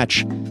great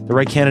match. The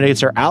right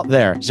candidates are out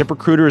there.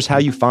 ZipRecruiter is how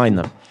you find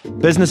them.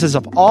 Businesses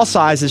of all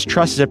sizes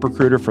trust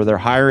ZipRecruiter for their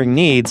hiring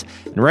needs.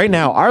 And right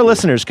now, our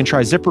listeners can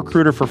try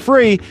ZipRecruiter for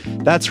free.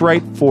 That's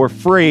right, for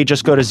free.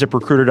 Just go to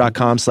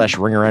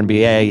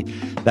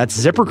ZipRecruiter.com/RingerNBA.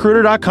 That's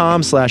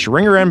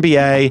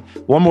ZipRecruiter.com/RingerNBA.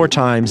 One more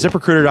time,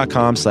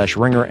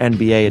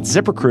 ZipRecruiter.com/RingerNBA. It's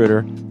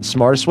ZipRecruiter, the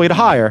smartest way to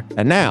hire.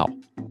 And now,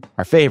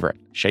 our favorite,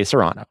 Shea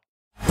Serrano.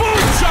 Boom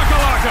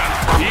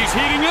shakalaka! He's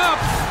heating up.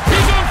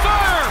 He's on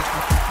fire.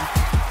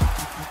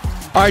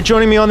 All right,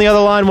 joining me on the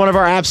other line, one of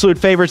our absolute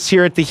favorites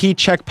here at the Heat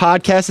Check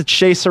podcast, it's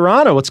Shea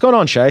Serrano. What's going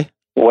on, Shea?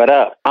 What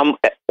up? I'm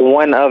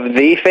one of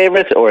the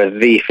favorites or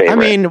the favorite? I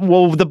mean,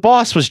 well, the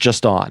boss was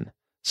just on.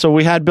 So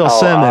we had Bill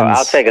Simmons.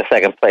 I'll take a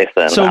second place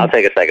then. So I'll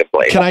take a second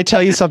place. Can I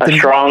tell you something? A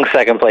strong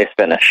second place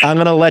finish. I'm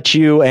going to let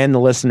you and the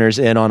listeners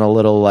in on a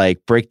little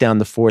break down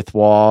the fourth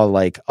wall,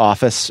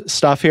 office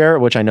stuff here,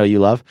 which I know you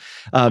love.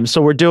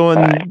 So we're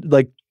doing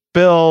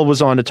Bill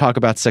was on to talk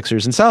about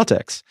Sixers and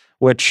Celtics,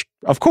 which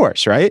of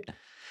course, right?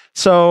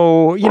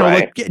 So,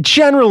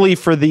 generally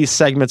for these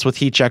segments with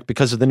Heat Check,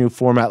 because of the new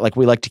format,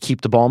 we like to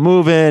keep the ball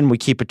moving. We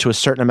keep it to a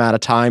certain amount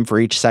of time for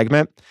each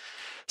segment.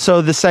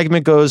 So the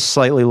segment goes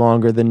slightly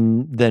longer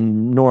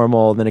than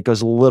normal. Then it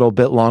goes a little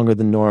bit longer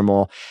than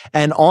normal.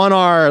 And on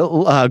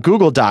our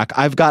Google Doc,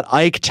 I've got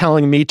Ike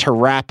telling me to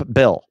rap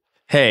Bill.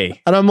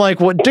 Hey. And I'm like,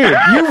 what, dude,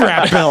 you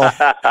rap Bill.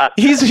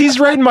 He's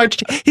writing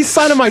he's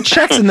signing my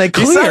checks and they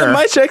clear. He's signing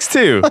my checks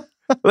too.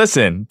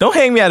 Listen, don't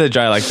hang me out to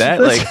dry like that.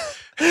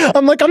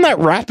 I'm not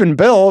rapping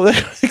Bill.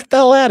 Get the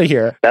hell out of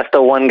here. That's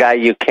the one guy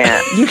you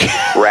can't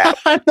rap.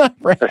 I'm not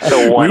rapping. That's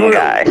the one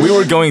guy. We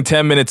were going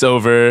 10 minutes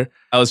over.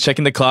 I was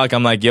checking the clock.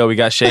 I'm like, yo, we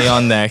got Shea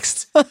on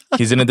next.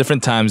 He's in a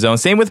different time zone.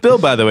 Same with Bill,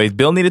 by the way.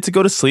 Bill needed to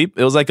go to sleep.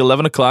 It was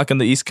 11 o'clock on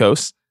the East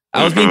Coast.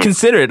 I was being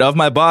considerate of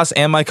my boss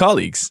and my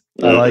colleagues.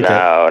 I like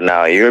it.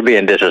 No, you were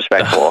being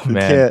disrespectful. Oh,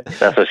 man.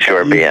 That's what you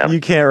were being. You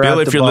can't rap Bill,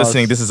 if you're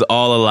listening, this is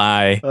all a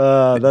lie.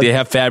 They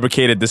have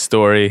fabricated this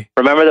story.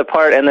 Remember the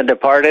part in The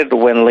Departed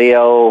when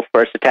Leo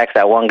first attacks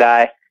that one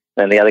guy, and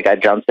then the other guy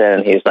jumps in,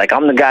 and he's like,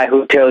 I'm the guy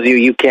who tells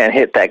you can't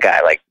hit that guy.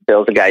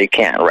 Bill's the guy you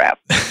can't rap.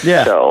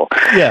 Yeah. So,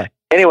 yeah.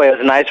 Anyway, it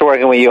was nice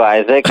working with you,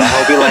 Isaac. I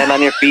hope you land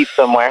on your feet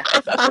somewhere.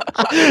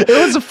 It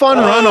was a fun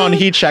run on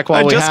Heat Check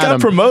while we had him. I just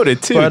got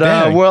promoted, too. But,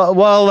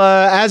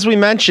 as we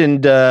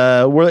mentioned,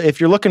 if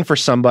you're looking for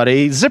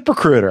somebody,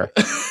 ZipRecruiter.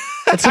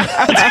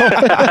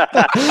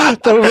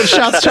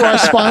 Shouts to our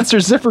sponsor,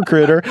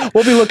 ZipRecruiter.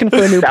 We'll be looking for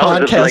a new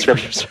podcast.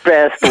 That was the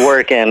best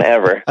work-in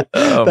ever.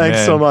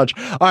 Thanks so much.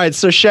 All right,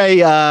 so Shea,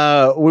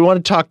 we want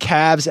to talk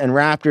Cavs and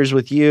Raptors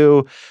with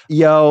you.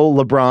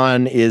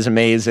 LeBron is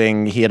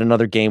amazing. He had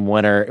another game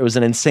winner. It was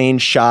an insane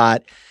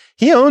shot.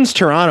 He owns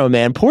Toronto,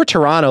 man. Poor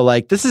Toronto.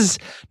 This is,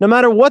 no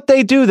matter what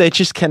they do, they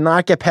just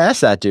cannot get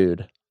past that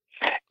dude.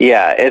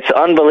 Yeah, it's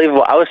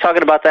unbelievable. I was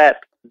talking about that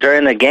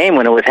during the game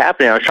when it was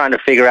happening. I was trying to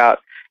figure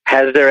out,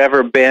 has there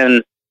ever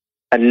been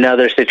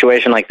another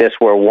situation like this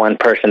where one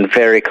person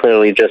very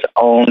clearly just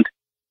owned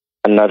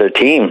another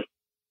team?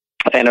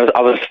 And I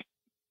was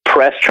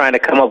pressed trying to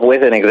come up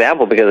with an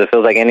example because it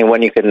feels like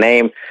anyone you could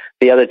name,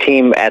 the other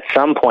team at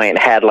some point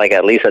had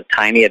at least a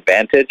tiny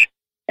advantage.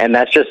 And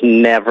that's just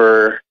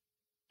never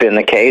been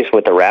the case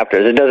with the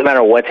Raptors. It doesn't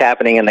matter what's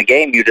happening in the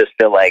game. You just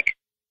feel like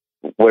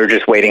we're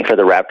just waiting for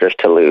the Raptors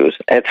to lose.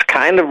 It's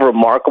kind of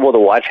remarkable to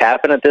watch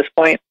happen at this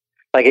point.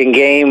 In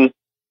game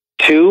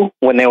 2,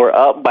 when they were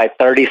up by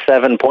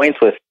 37 points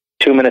with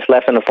 2 minutes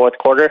left in the fourth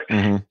quarter,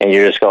 and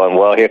you're just going,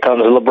 well, here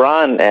comes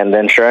LeBron. And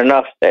then sure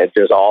enough, it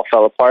just all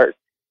fell apart.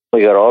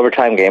 We go to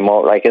overtime game.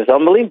 It's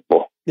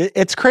unbelievable.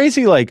 It's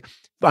crazy.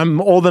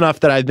 I'm old enough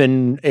that I've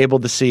been able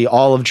to see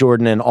all of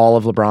Jordan and all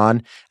of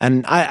LeBron.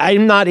 And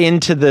I'm not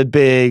into the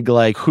big,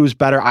 who's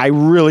better. I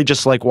really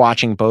just like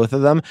watching both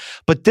of them.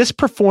 But this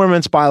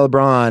performance by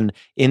LeBron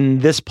in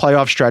this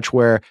playoff stretch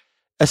where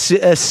a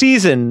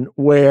season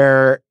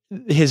where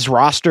his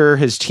roster,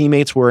 his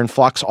teammates were in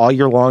flux all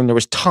year long. There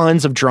was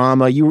tons of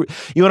drama. You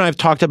and I have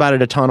talked about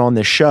it a ton on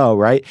this show,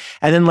 right?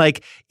 And then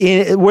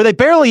where they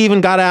barely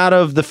even got out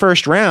of the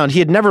first round, he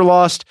had never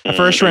lost a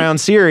first round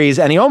series,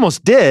 and he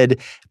almost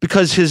did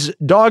because his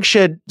dog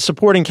shit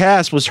supporting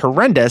cast was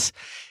horrendous.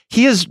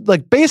 He is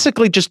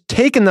basically just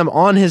taken them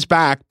on his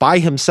back by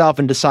himself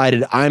and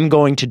decided, I'm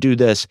going to do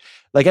this.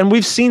 And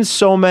we've seen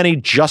so many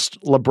just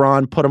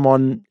LeBron put him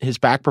on his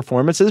back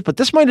performances, but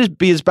this might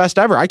be his best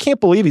ever. I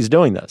can't believe he's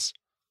doing this.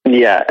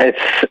 Yeah,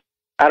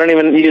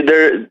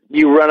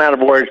 you run out of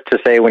words to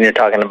say when you're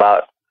talking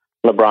about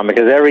LeBron,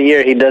 because every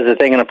year he does the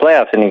thing in the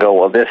playoffs and you go,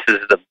 well, this is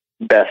the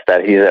best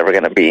that he's ever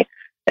going to be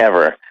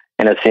ever.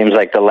 And it seems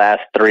like the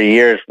last 3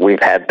 years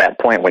we've had that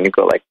point when you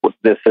go well,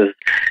 this has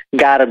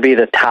got to be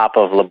the top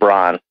of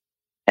LeBron.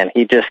 and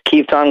he just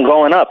keeps on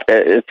going up.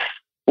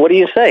 What do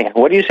you say?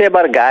 What do you say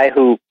about a guy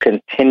who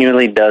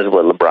continually does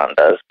what LeBron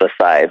does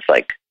besides,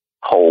 like,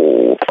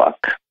 oh,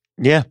 fuck?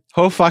 Yeah,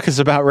 oh, fuck is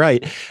about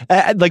right.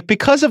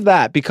 Because of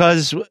that,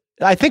 because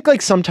I think,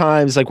 like,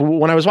 sometimes, like,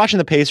 when I was watching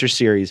the Pacers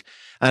series,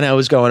 and I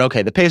was going,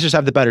 okay, the Pacers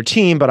have the better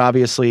team, but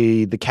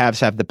obviously the Cavs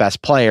have the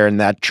best player,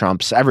 and that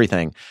trumps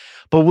everything.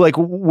 But, like,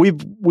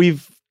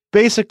 we've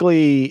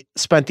basically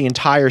spent the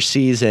entire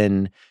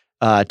season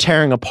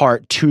tearing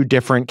apart two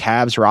different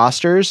Cavs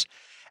rosters.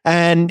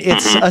 And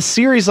it's a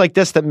series like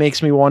this that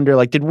makes me wonder,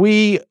 like, did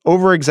we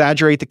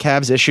over-exaggerate the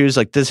Cavs' issues?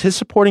 Like, does his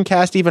supporting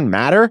cast even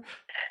matter?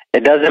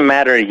 It doesn't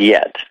matter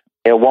yet.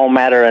 It won't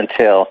matter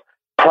until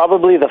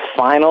probably the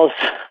finals,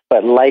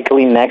 but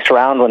likely next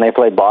round when they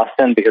play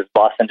Boston, because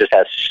Boston just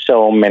has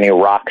so many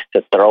rocks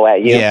to throw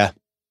at you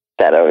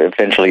that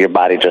eventually your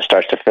body just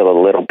starts to feel a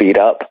little beat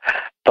up.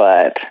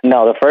 But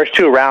no, the first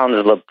two rounds,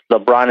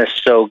 LeBron is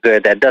so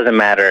good that it doesn't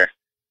matter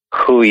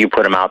who you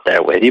put him out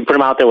there with. You put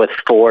him out there with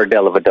 4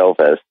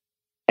 Dellavedovas,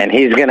 and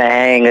he's going to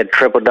hang a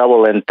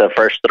triple-double in the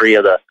first 3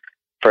 of the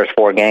first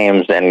 4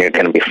 games, and you're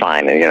going to be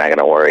fine, and you're not going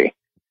to worry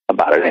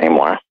about it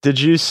anymore.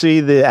 Did you see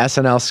the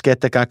SNL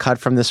skit that got cut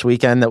from this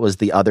weekend that was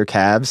the other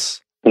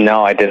Cavs?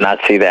 No, I did not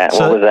see that.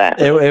 So what was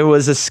that? It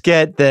was a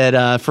skit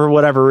that, for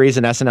whatever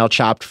reason, SNL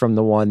chopped from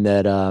the one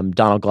that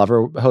Donald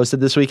Glover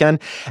hosted this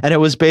weekend. And it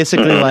was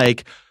basically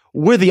like,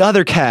 we're the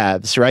other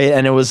Cavs, right?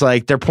 And it was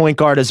like their point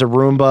guard is a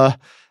Roomba.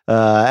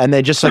 And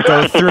they just like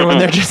go through and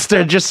they're just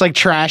like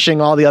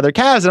trashing all the other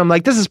Cavs. And I'm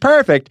like, this is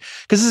perfect,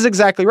 because this is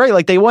exactly right.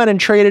 Like, they went and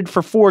traded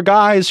for 4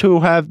 guys who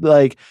have,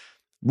 like,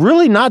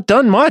 really not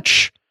done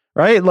much,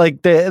 right?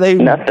 Like, they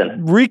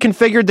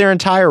reconfigured their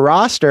entire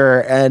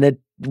roster, and it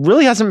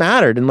really hasn't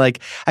mattered. And, like,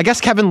 I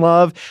guess Kevin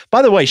Love,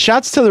 by the way,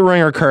 shouts to the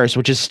Ringer curse,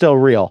 which is still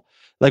real.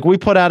 Like, we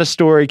put out a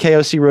story,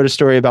 KOC wrote a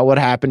story about what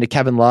happened to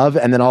Kevin Love,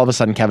 and then all of a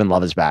sudden Kevin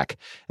Love is back.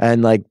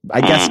 And, like, I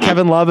guess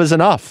Kevin Love is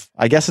enough.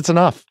 I guess it's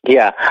enough.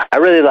 Yeah,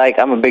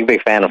 I'm a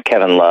big fan of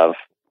Kevin Love.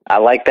 I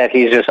like that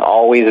he's just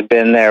always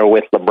been there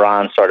with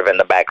LeBron sort of in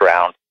the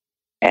background,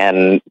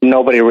 and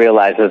nobody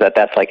realizes that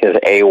that's like his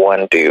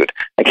A1 dude.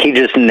 Like, he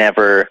just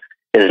never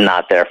is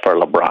not there for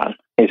LeBron.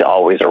 He's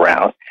always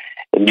around,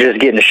 just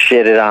getting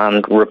shitted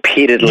on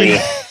repeatedly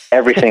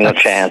every single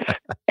chance,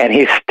 and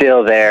he's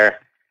still there.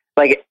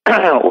 Like,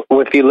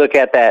 if you look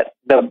at that,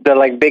 the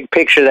like big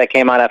picture that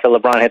came out after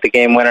LeBron hit the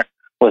game winner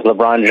was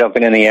LeBron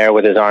jumping in the air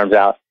with his arms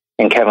out,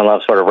 and Kevin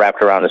Love sort of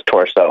wrapped around his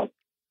torso.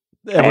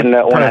 And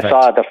when I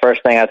saw it, the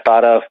first thing I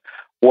thought of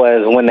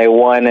was when they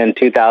won in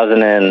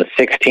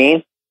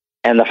 2016,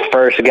 and the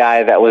first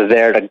guy that was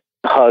there to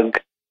hug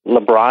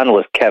LeBron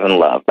was Kevin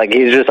Love. Like,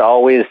 he's just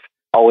always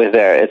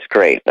there. It's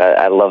great.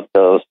 I love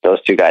those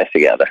 2 guys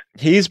together.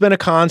 He's been a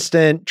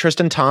constant.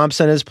 Tristan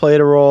Thompson has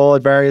played a role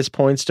at various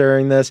points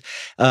during this.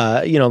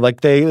 Like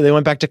they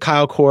went back to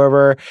Kyle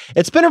Korver.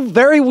 It's been a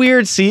very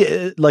weird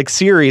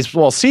series.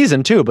 Well,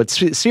 season too, but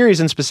series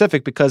in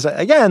specific, because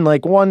again,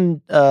 like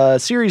one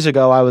series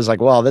ago, I was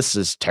like, well, this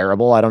is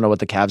terrible. I don't know what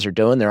the Cavs are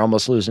doing. They're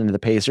almost losing to the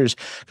Pacers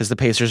because the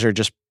Pacers are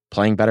just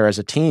playing better as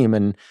a team,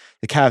 and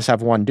the Cavs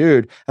have one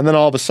dude. And then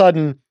all of a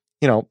sudden,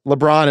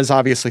 LeBron has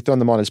obviously thrown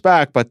them on his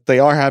back, but they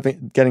are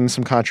getting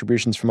some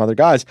contributions from other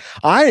guys.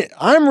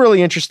 I'm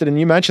really interested, and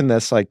you mentioned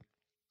this, like,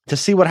 to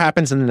see what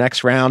happens in the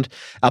next round.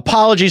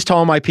 Apologies to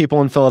all my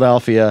people in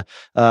Philadelphia.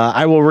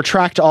 I will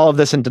retract all of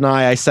this and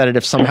deny I said it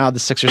if somehow the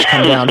Sixers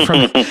come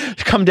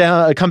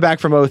back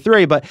from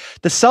 03. But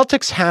the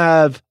Celtics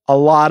have a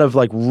lot of,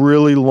 like,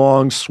 really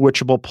long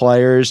switchable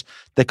players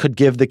that could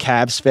give the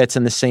Cavs fits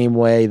in the same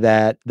way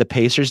that the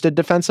Pacers did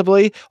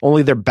defensively,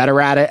 only they're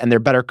better at it and they're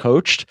better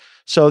coached.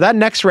 So that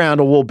next round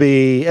will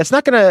be, it's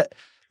not going to,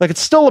 like, it's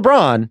still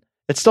LeBron.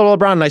 It's still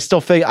LeBron, and I still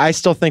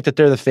think that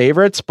they're the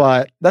favorites,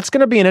 but that's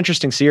going to be an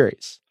interesting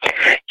series.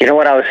 You know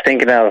what I was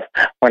thinking of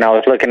when I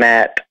was looking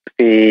at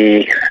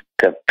the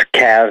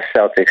Cavs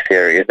Celtics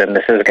series, and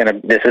this is not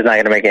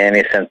going to make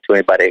any sense to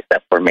anybody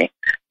except for me.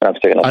 But I'm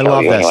still going to I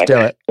love this. Anyway. Do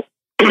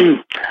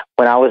it.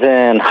 When I was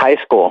in high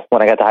school,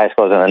 when I got to high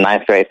school, I was in the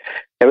 9th grade.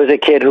 There was a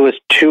kid who was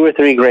 2 or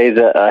 3 grades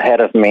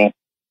ahead of me,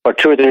 or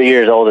 2 or 3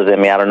 years older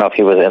than me. I don't know if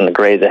he was in the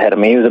grades ahead of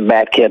me. He was a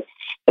bad kid.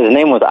 His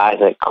name was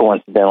Isaac,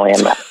 coincidentally.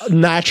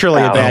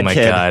 Naturally a bad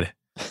kid.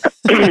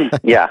 God.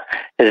 Yeah.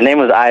 His name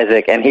was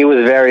Isaac, and he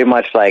was very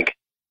much like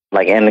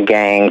in the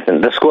gangs.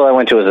 And the school I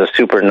went to was a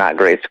super not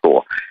great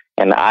school.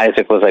 And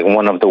Isaac was like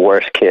one of the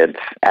worst kids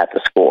at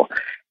the school.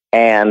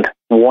 And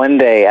one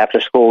day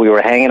after school, we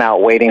were hanging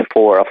out waiting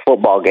for a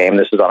football game.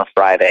 This was on a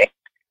Friday.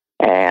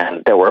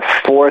 And there were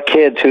 4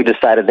 kids who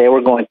decided they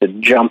were going to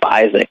jump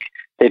Isaac.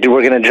 They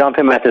were going to jump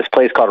him at this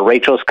place called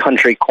Rachel's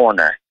Country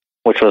Corner,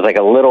 which was like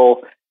a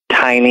little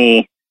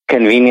tiny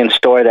convenience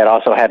store that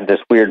also had this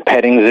weird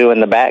petting zoo in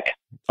the back.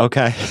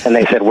 Okay. And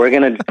they said, we're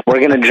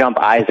gonna jump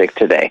Isaac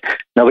today.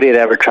 Nobody had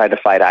ever tried to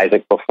fight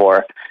Isaac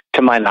before,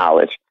 to my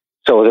knowledge.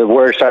 So the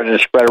word started to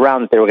spread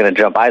around that they were going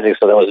to jump Isaac.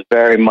 So there was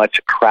very much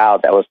a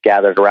crowd that was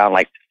gathered around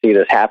like to see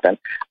this happen.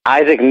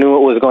 Isaac knew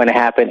it was going to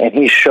happen, and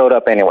he showed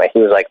up anyway. He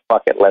was like,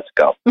 fuck it, let's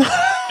go.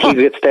 He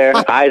gets there.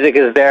 Isaac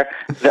is there.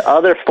 The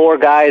other 4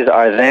 guys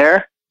are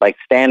there, like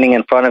standing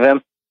in front of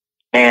him.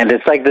 And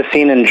it's like the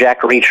scene in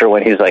Jack Reacher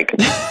when he's like,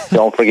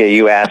 don't forget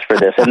you asked for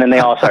this. And then they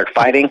all start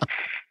fighting.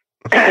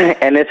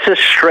 And it's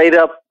just straight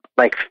up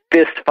like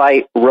fist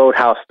fight,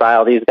 Roadhouse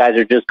style. These guys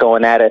are just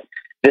going at it.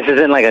 This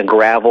is in like a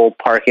gravel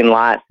parking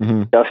lot,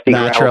 dusty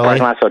gravel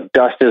parking lot. So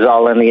dust is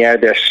all in the air.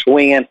 They're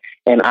swinging.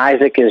 And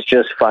Isaac is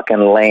just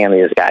fucking laying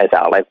these guys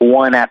out, like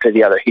one after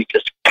the other. He's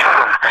just,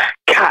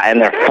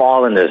 and they're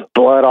falling. There's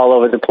blood all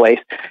over the place.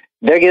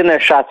 They're getting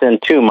their shots in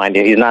too, mind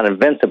you. He's not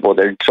invincible.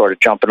 They're sort of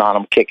jumping on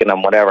him, kicking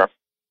him, whatever.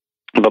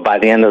 But by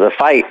the end of the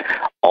fight,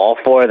 all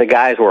 4 of the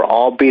guys were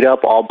all beat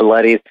up, all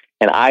bloodied,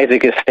 and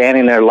Isaac is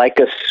standing there like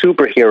a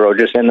superhero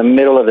just in the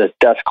middle of this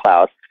dust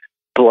cloud,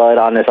 blood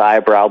on his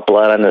eyebrow,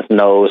 blood on his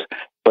nose,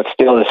 but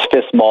still his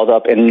fist balled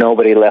up and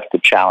nobody left to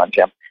challenge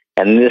him.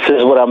 And this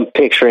is what I'm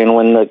picturing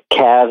when the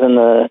Cavs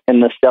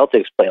and the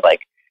Celtics play.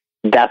 Like,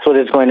 that's what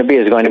it's going to be.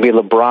 It's going to be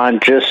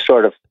LeBron just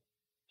sort of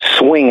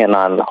swinging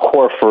on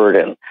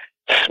Horford and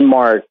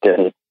Smart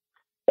and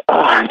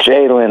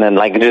Jalen and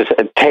like just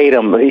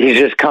Tatum. He's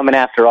just coming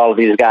after all of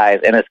these guys,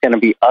 and it's going to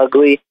be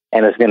ugly,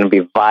 and it's going to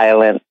be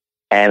violent,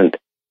 and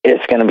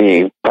it's going to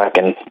be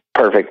fucking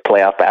perfect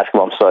playoff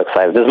basketball. I'm so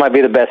excited. This might be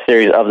the best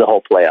series of the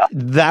whole playoff.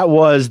 That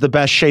was the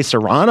best Shea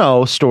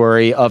Serrano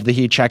story of the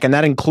Heat check, and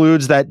that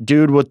includes that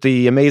dude with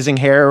the amazing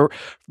hair,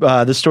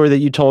 the story that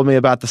you told me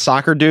about the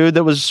soccer dude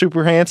that was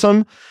super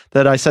handsome,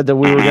 that I said that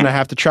we were going to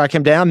have to track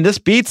him down. This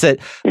beats it.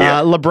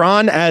 Yeah.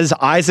 LeBron as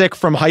Isaac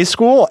from high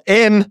school,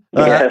 and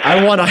yes.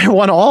 I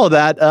won all of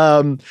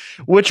that,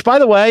 which, by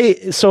the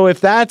way, so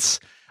if that's...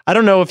 I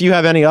don't know if you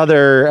have any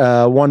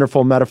other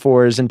wonderful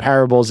metaphors and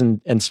parables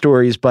and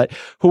stories, but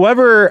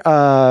whoever,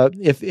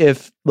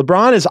 if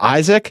LeBron is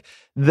Isaac,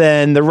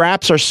 then the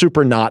Raps are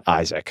super not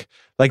Isaac.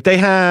 Like they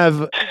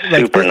have,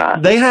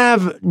 they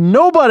have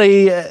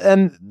nobody.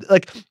 And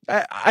like,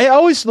 I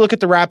always look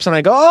at the Raps and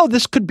I go, oh,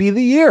 this could be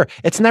the year.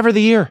 It's never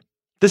the year.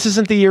 This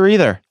isn't the year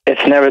either.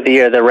 It's never the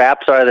year. The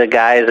Raps are the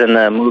guys in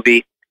the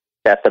movie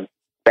that the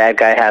bad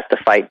guy has to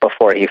fight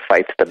before he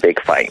fights the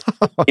big fight.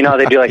 You know,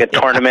 they do like a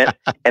tournament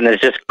and there's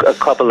just a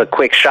couple of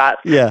quick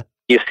shots. Yeah.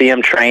 You see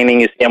them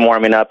training, you see them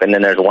warming up, and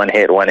then there's one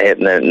hit,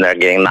 and they're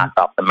getting knocked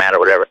off the mat or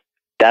whatever.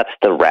 That's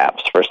the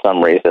Raps for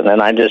some reason. And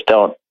I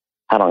don't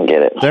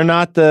get it. They're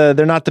not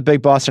the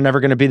big boss. They're never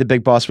going to be the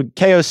big boss.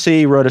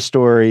 KOC wrote a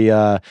story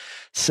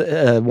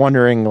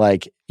wondering,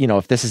 like, you know,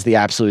 if this is the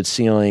absolute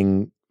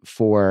ceiling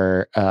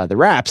for the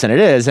Raps, and it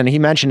is. And he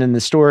mentioned in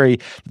the story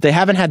that they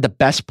haven't had the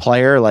best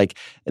player, like,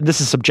 this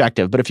is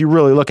subjective, but if you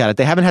really look at it,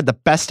 they haven't had the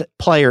best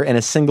player in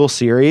a single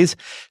series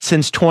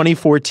since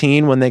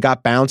 2014 when they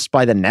got bounced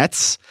by the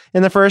Nets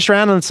in the first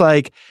round. And it's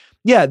like,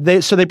 yeah,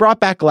 they brought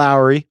back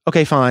Lowry.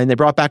 Okay, fine. They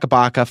brought back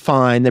Ibaka.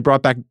 Fine. They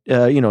brought back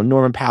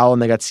Norman Powell,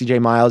 and they got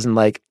CJ Miles, and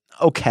like,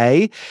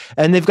 okay.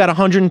 And they've got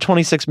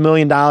 $126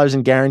 million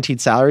in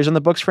guaranteed salaries on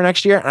the books for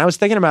next year. And I was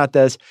thinking about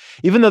this,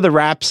 even though the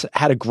Raps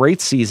had a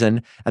great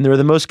season and they were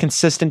the most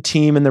consistent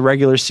team in the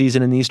regular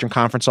season in the Eastern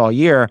Conference all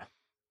year,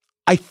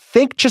 I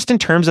think just in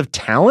terms of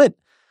talent,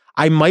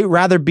 I might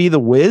rather be the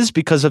Wiz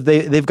because of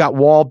they've got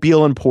Wall,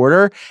 Beal, and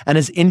Porter. And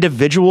as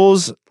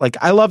individuals, like,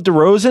 I love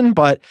DeRozan,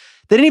 but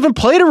they didn't even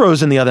play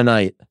DeRozan the other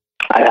night.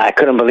 I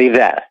couldn't believe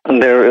that.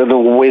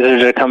 The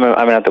Wizards are coming.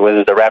 I mean, not the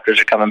Wizards. The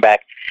Raptors are coming back,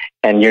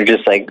 and you're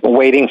just like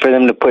waiting for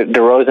them to put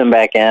DeRozan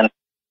back in,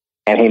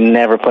 and he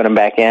never put him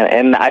back in.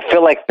 And I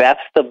feel like that's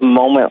the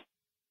moment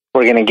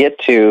we're going to get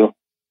to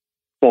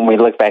when we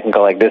look back and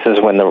go, like, this is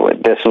when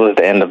this was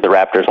the end of the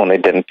Raptors, when they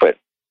didn't put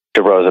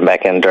DeRozan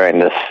back in during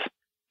this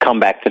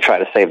comeback to try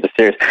to save the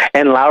series.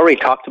 And Lowry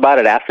talked about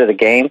it after the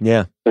game.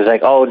 Yeah, it was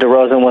like, oh,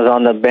 DeRozan was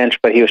on the bench,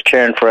 but he was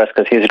cheering for us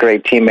because he's a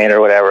great teammate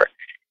or whatever.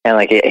 And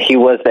like, he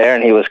was there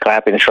and he was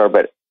clapping, sure,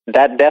 but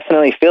that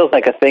definitely feels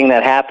like a thing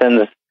that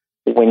happens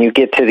when you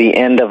get to the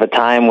end of a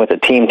time with a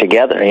team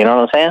together. You know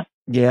what I'm saying?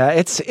 Yeah,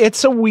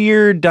 it's a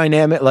weird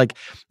dynamic.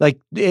 Like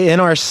in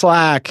our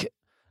Slack,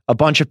 a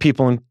bunch of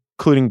people,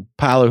 including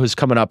Paolo, who's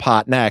coming up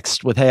hot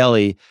next with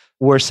Haley,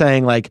 were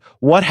saying, like,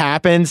 what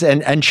happens?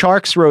 And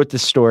Charks wrote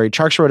this story.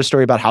 Charks wrote a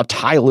story about how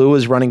Ty Lue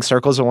is running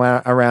circles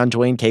around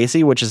Dwayne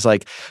Casey, which is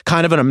like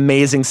kind of an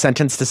amazing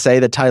sentence to say,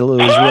 that Ty Lue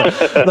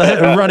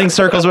is running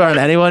circles around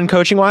anyone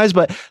coaching wise.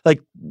 But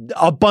like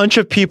a bunch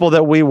of people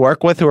that we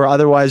work with who are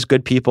otherwise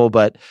good people,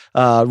 but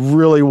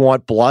really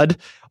want blood,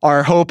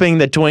 are hoping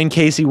that Dwayne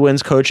Casey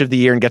wins Coach of the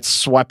Year and gets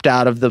swept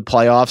out of the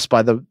playoffs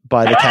by the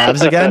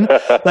Cavs again.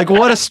 Like,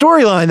 what a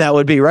storyline that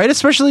would be, right?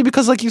 Especially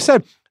because, like you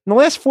said, in the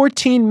last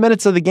 14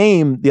 minutes of the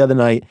game the other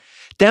night,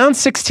 down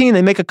 16,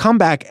 they make a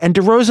comeback, and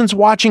DeRozan's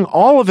watching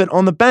all of it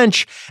on the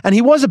bench, and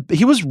he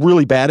was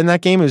really bad in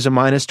that game. He was a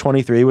minus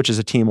 23, which is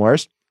a team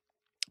worst.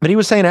 But he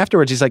was saying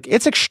afterwards, he's like,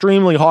 it's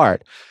extremely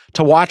hard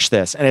to watch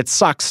this, and it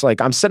sucks. Like,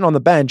 I'm sitting on the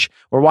bench,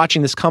 we're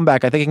watching this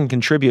comeback. I think he can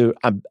contribute.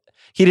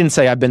 He didn't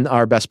say I've been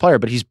our best player,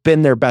 but he's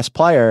been their best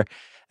player.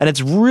 And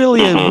it's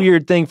really a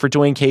weird thing for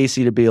Dwayne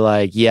Casey to be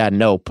like, yeah,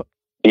 nope.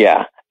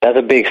 Yeah, that's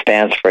a big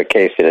stance for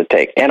Casey to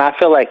take. And I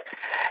feel like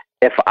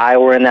if I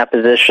were in that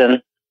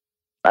position,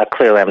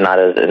 clearly I'm not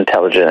as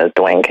intelligent as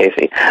Dwayne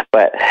Casey,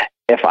 but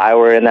if I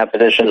were in that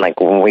position, like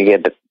when we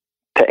get to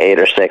 8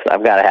 or 6, I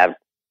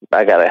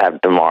gotta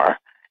have DeMar.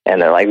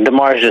 And they're like,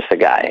 DeMar's just a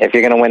guy. If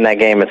you're gonna win that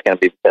game, it's gonna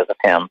be because of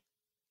him.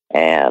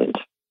 And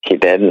he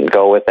didn't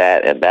go with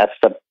that, and that's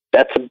a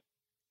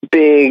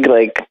big,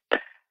 like,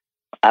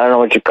 I don't know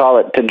what you call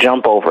it, to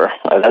jump over.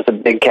 That's a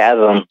big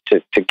chasm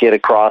to get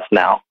across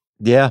now.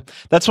 Yeah,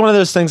 that's one of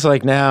those things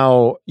like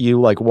now you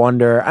like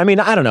wonder, I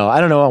mean, I don't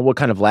know what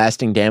kind of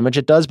lasting damage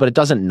it does, but it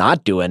doesn't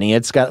not do any.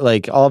 It's got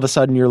like all of a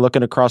sudden you're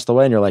looking across the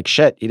way and you're like,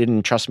 shit, he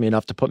didn't trust me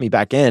enough to put me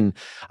back in.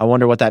 I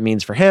wonder what that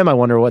means for him. I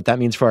wonder what that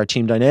means for our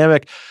team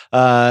dynamic.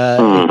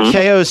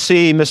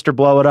 KOC, Mr.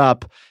 Blow It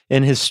Up,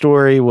 in his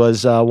story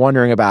was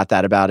wondering about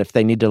that, about if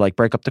they need to like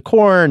break up the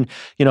core. And,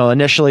 you know,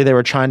 initially they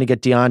were trying to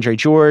get DeAndre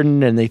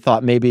Jordan and they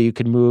thought maybe you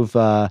could move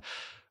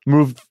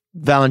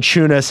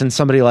Valanciunas and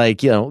somebody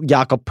like, you know,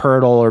 Jakob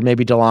Poeltl or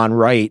maybe DeLon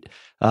Wright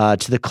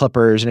to the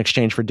Clippers in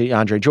exchange for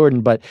DeAndre Jordan.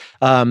 But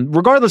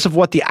regardless of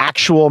what the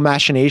actual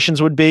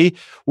machinations would be,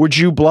 would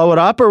you blow it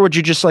up or would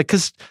you just like,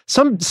 because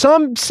some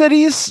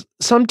cities,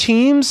 some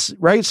teams,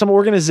 right, some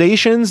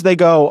organizations, they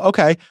go,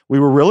 okay, we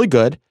were really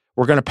good.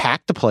 We're going to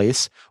pack the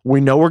place.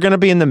 We know we're going to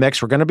be in the mix.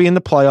 We're going to be in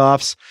the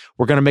playoffs.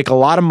 We're going to make a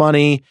lot of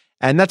money.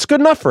 And that's good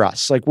enough for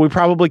us. Like we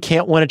probably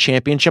can't win a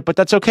championship, but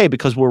that's okay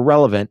because we're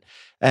relevant.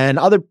 And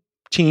other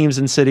teams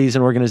and cities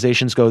and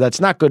organizations go,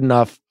 that's not good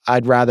enough.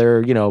 I'd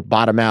rather, you know,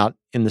 bottom out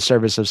in the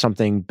service of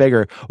something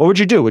bigger. What would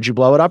you do? Would you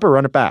blow it up or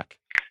run it back?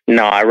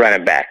 No, I run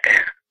it back.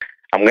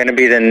 I'm going to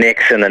be the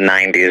Knicks in the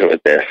 90s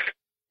with this.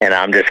 And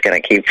I'm just going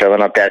to keep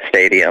filling up that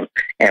stadium.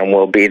 And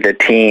we'll be the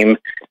team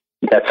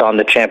that's on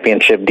the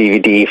championship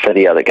DVD for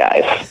the other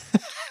guys.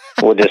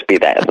 We'll just be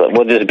that.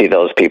 We'll just be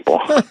those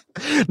people.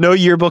 No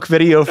yearbook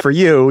video for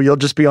you. You'll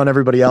just be on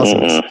everybody else's.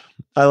 Mm-hmm.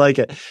 I like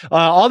it.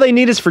 All they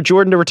need is for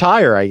Jordan to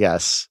retire, I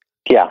guess.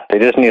 Yeah, they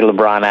just need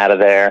LeBron out of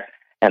there,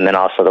 and then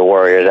also the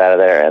Warriors out of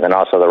there, and then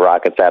also the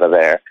Rockets out of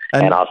there,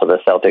 and also the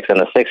Celtics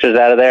and the Sixers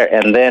out of there,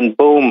 and then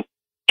boom,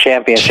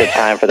 championship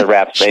time for the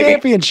Raps, baby.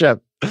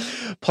 Championship.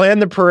 Plan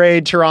the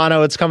parade,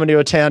 Toronto. It's coming to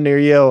a town near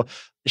you.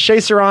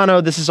 Shea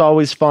Serrano, this is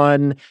always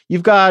fun.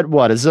 You've got,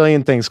 what, a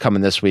zillion things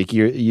coming this week.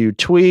 You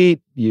tweet,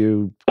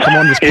 you come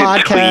on this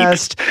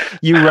podcast,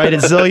 you write a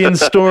zillion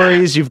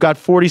stories, you've got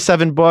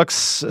 47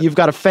 books, you've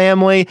got a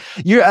family.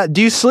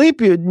 Do you sleep?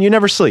 You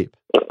never sleep.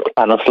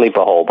 I don't sleep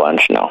a whole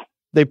bunch, no.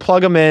 They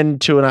plug him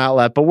into an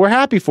outlet, but we're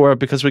happy for it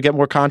because we get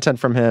more content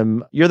from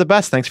him. You're the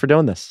best. Thanks for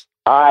doing this.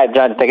 All right,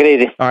 John, take it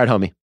easy. All right,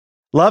 homie.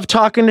 Love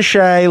talking to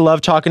Shea. Love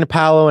talking to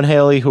Paolo and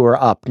Haley, who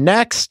are up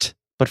next.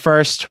 But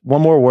first,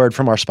 one more word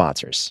from our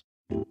sponsors.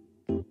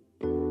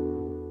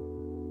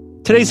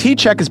 Today's Heat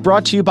Check is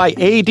brought to you by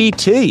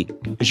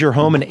ADT. Is your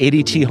home an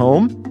ADT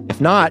home? If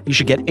not, you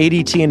should get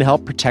ADT and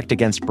help protect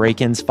against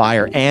break-ins,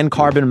 fire, and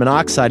carbon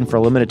monoxide. And for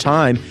a limited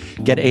time,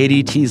 get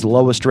ADT's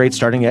lowest rate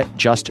starting at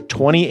just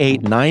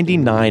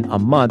 $28.99 a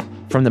month.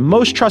 From the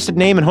most trusted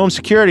name in home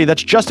security,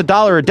 that's just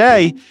 $1 a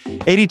day.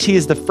 ADT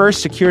is the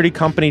first security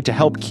company to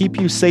help keep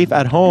you safe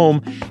at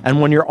home and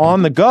when you're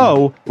on the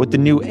go with the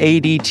new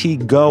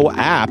ADT Go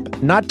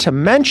app. Not to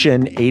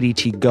mention,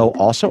 ADT Go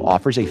also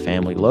offers a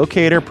family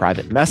locator,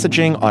 private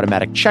messaging,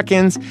 automatic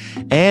check-ins,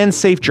 and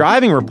safe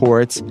driving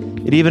reports.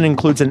 It even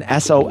includes an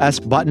SOS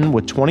button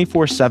with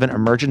 24/7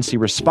 emergency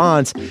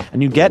response,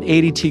 and you get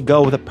ADT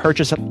Go with a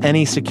purchase of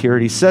any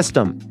security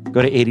system.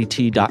 Go to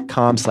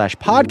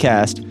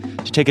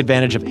ADT.com/podcast to take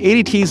advantage of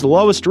ADT's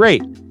lowest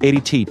rate.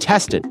 ADT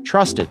tested,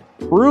 trusted,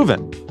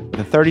 proven. With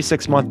a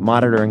 36-month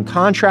monitoring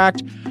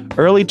contract,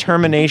 early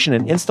termination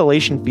and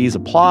installation fees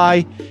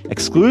apply,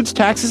 excludes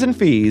taxes and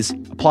fees,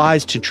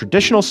 applies to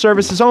traditional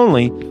services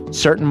only,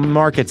 certain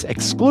markets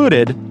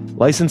excluded,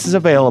 licenses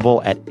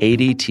available at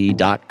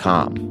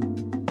ADT.com.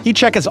 Heat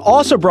Check is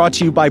also brought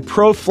to you by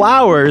Pro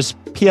Flowers.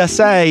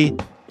 PSA,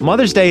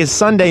 Mother's Day is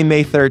Sunday,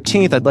 May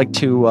 13th. I'd like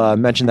to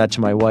mention that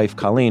to my wife,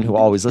 Colleen, who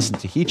always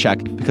listens to Heat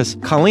Check, because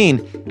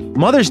Colleen,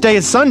 Mother's Day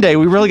is Sunday.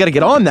 We really got to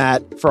get on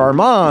that for our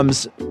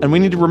moms, and we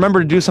need to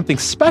remember to do something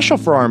special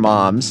for our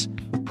moms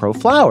with Pro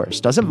Flowers.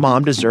 Doesn't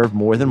mom deserve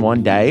more than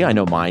one day? I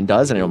know mine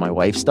does, and I know my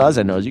wife's does,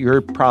 I know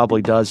yours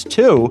probably does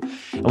too.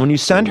 And when you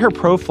send her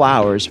Pro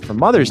Flowers for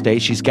Mother's Day,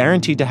 she's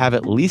guaranteed to have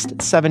at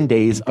least 7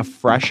 days of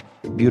fresh,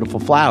 beautiful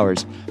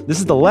flowers. This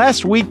is the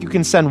last week you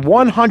can send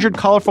 100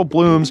 colorful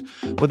blooms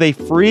with a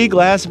free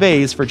glass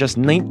vase for just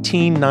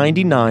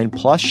 $19.99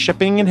 plus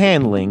shipping and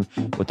handling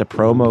with the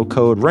promo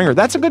code RINGER.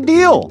 That's a good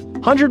deal.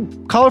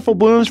 100 colorful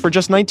blooms for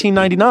just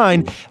 $19.99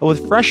 and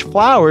with fresh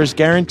flowers,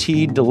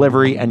 guaranteed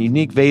delivery, and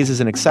unique vases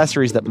and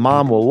accessories that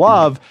mom will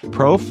love.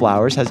 Pro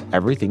Flowers has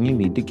everything you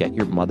need to get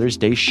your Mother's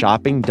Day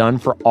shopping done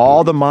for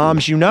all the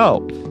moms you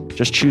know.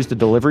 Just choose the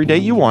delivery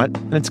date you want,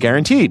 and it's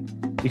guaranteed.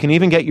 You can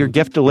even get your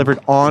gift delivered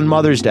on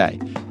Mother's Day.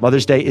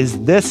 Mother's Day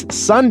is this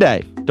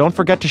Sunday. Don't Don't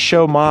forget to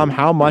show mom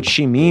how much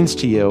she means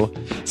to you.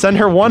 Send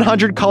her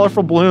 100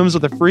 colorful blooms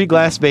with a free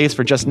glass vase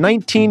for just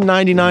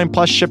 $19.99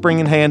 plus shipping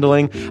and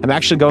handling. I'm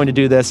actually going to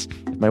do this.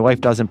 My wife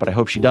doesn't, but I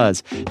hope she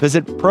does.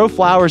 Visit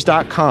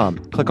proflowers.com.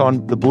 Click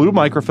on the blue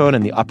microphone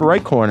in the upper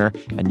right corner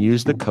and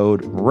use the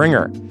code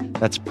RINGER.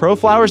 That's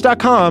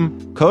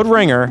proflowers.com, code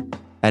RINGER.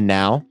 And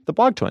now, the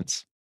Blog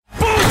Twins.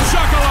 Boom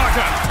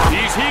shakalaka!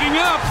 He's heating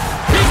up.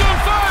 He's on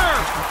fire.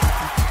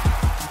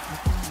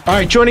 All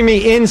right, joining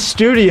me in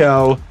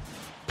studio,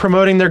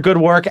 promoting their good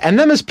work and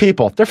them as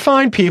people. They're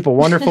fine people,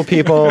 wonderful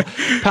people.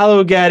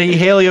 Paolo Uggetti,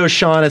 Haley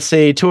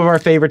O'Shaughnessy, two of our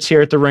favorites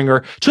here at The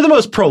Ringer. Two of the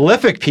most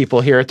prolific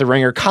people here at The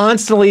Ringer,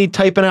 constantly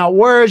typing out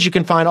words. You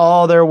can find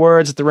all their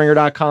words at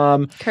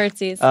theringer.com.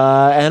 Curtsies.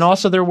 And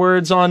also their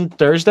words on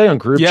Thursday on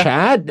group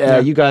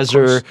chat. You guys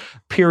are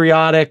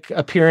periodic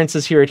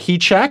appearances here at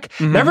Heat Check.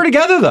 Never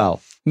together, though.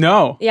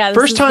 No. Yeah,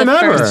 first time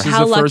ever.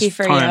 How lucky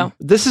for you.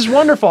 This is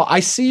wonderful.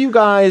 I see you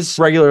guys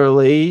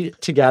regularly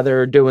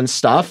together doing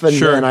stuff, and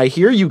then I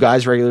hear you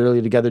guys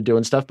regularly together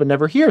doing stuff, but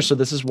never here. So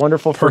this is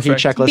wonderful for Heat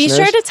Check listeners.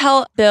 Be sure to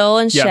tell Bill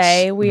and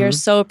Shea we are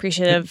so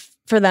appreciative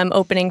for them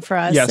opening for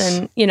us.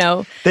 And, you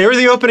know. They were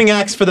the opening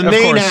acts for the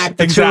main act,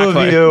 the two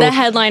of you. The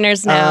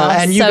headliners now.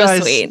 And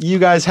sweet. You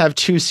guys have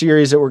two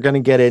series that we're going to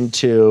get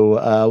into.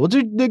 We'll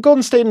do the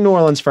Golden State and New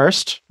Orleans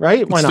first,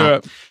 right? Why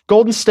not?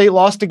 Golden State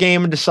lost a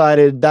game and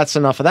decided that's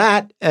enough of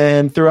that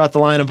and threw out the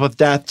lineup with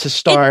death to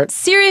start. It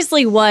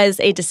seriously was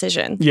a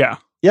decision. Yeah.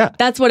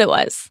 That's what it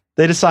was.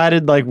 They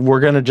decided, like, we're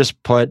going to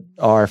just put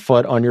our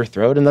foot on your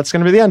throat and that's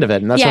going to be the end of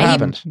it. And that's what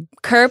happened.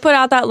 Kerr put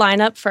out that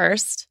lineup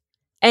first.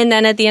 And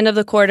then at the end of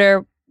the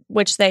quarter,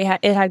 which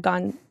it had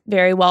gone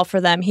very well for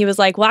them, he was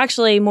like, well,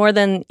 actually, more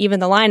than even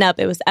the lineup,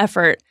 it was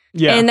effort.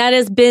 Yeah. And that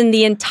has been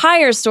the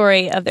entire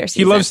story of their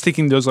season. He loves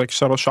taking those like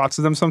subtle shots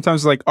at them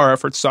sometimes, like our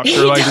efforts sucked,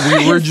 or like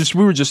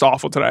we were just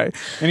awful today.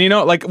 And you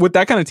know, like with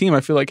that kind of team,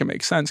 I feel like it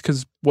makes sense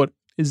because what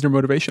is their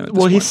motivation at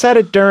this point? He said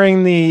it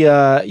during the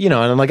and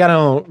I'm like, I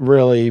don't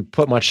really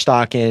put much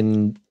stock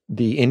in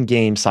the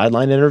in-game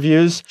sideline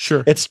interviews.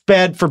 Sure. It's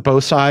bad for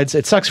both sides.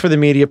 It sucks for the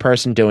media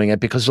person doing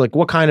it because, like,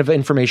 what kind of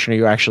information are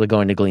you actually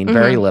going to glean?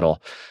 Very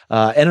little.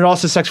 And it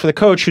also sucks for the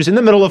coach who's in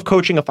the middle of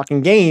coaching a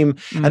fucking game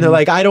and they're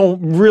like, I don't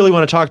really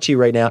want to talk to you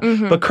right now.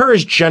 But Kerr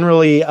is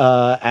generally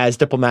as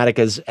diplomatic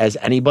as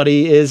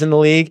anybody is in the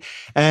league.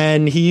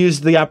 And he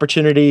used the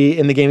opportunity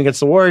in the game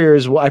against the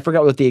Warriors. Well, I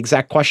forgot what the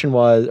exact question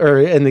was, or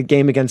in the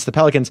game against the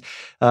Pelicans.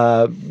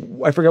 I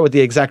forgot what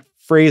the exact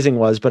phrasing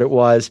was, but it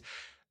was,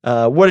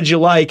 what did you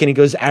like? And he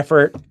goes,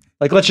 effort.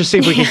 Like, let's just see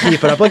if we can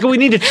keep it up. Like, we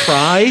need to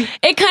try.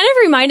 It kind of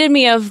reminded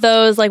me of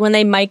those, like, when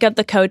they mic up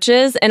the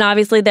coaches, and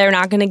obviously they're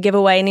not going to give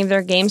away any of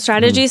their game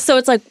strategies. So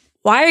it's like,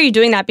 why are you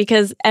doing that?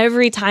 Because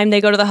every time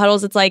they go to the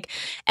huddles, it's like,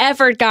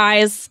 effort,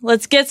 guys.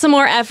 Let's get some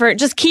more effort.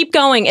 Just keep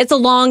going. It's a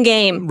long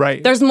game.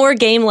 Right. There's more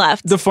game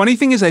left. The funny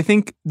thing is, I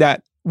think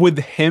that with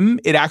him,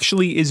 it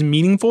actually is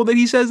meaningful that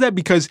he says that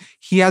because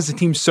he has the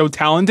team so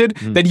talented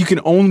that you can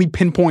only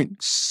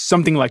pinpoint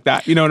something like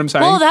that. You know what I'm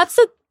saying? Well, that's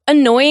the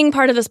annoying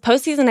part of this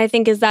postseason, I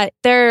think, is that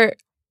their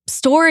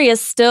story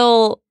is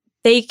still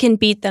they can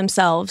beat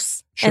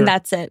themselves and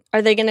that's it.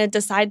 Are they going to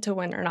decide to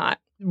win or not?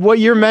 What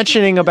you're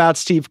mentioning about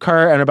Steve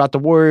Kerr and about the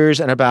Warriors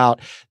and about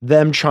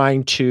them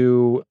trying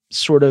to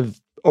sort of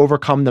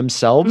overcome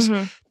themselves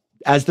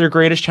as their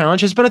greatest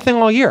challenge has been a thing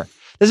all year.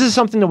 This is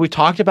something that we've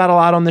talked about a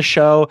lot on the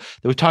show,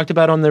 that we've talked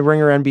about on the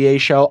Ringer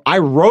NBA show. I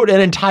wrote an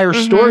entire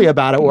story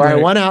about it where I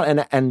went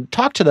out and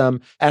talked to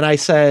them and I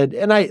said,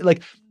 and I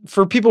like,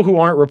 for people who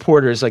aren't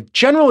reporters, like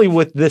generally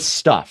with this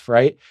stuff,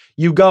 right?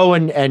 You go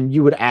and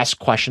you would ask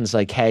questions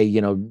like, hey, you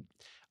know,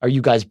 are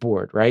you guys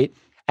bored, right?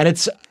 And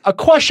it's a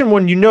question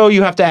when you know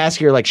you have to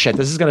ask, you're like, shit,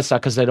 this is going to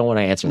suck because they don't want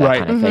to answer that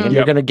kind of thing. And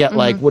you're going to get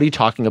like, what are you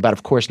talking about?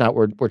 Of course not.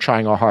 We're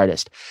trying our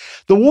hardest.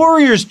 The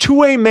Warriors,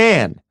 two-way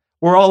man,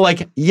 were all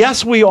like,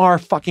 yes, we are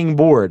fucking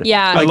bored.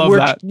 Yeah. Like, I love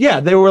that.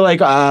 Yeah, they were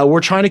like,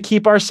 we're trying to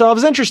keep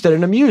ourselves interested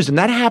and amused. And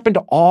that happened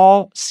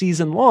all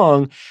season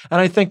long. And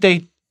I think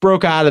they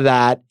broke out of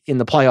that in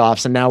the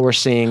playoffs, and now we're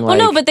seeing like...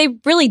 Well, no, but they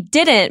really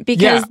didn't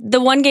because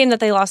the one game that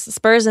they lost the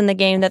Spurs and the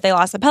game that they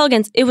lost the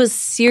Pelicans, it was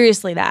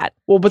seriously that.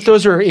 Well, but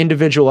those are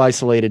individual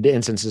isolated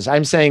instances.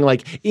 I'm saying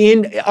like,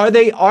 are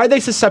they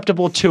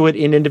susceptible to it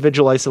in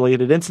individual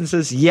isolated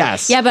instances?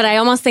 Yes. Yeah, but I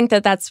almost think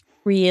that that's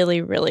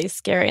really, really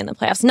scary in the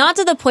playoffs. Not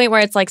to the point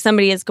where it's like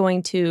somebody is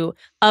going to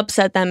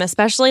upset them,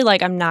 especially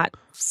like I'm not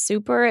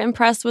super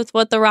impressed with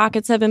what the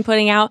Rockets have been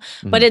putting out,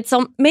 but it's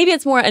maybe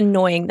it's more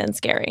annoying than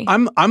scary.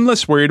 I'm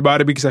less worried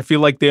about it because I feel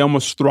like they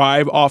almost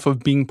thrive off of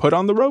being put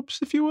on the ropes,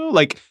 if you will.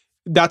 Like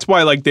that's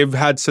why like they've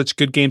had such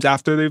good games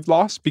after they've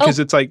lost because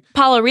it's like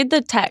Paolo, read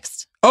the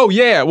text. Oh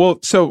yeah, well,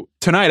 so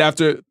tonight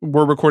after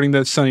we're recording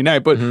this Sunday night,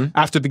 but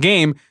after the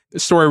game, the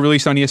story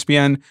released on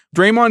ESPN,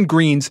 Draymond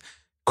Green's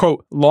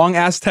quote long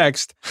ass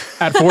text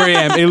at 4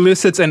 a.m.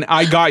 elicits an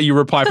 "I got you"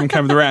 reply from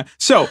Kevin Durant.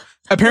 So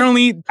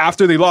apparently,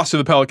 after they lost to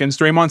the Pelicans,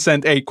 Draymond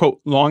sent a quote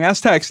long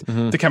ass text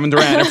to Kevin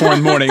Durant at 4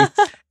 a.m.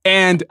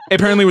 and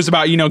apparently it was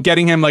about, you know,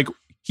 getting him like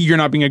you're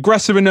not being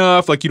aggressive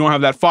enough. Like, you don't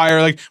have that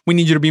fire. Like, we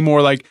need you to be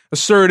more like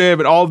assertive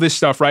and all this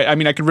stuff, right? I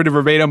mean, I could read it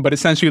verbatim, but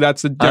essentially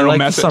that's the general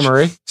message. The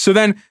summary. So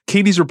then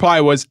Katie's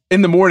reply was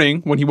in the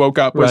morning when he woke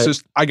up was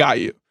just, I got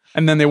you.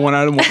 And then they went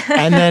out and won.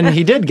 And then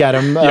he did get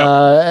him,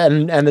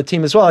 and the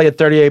team as well. He had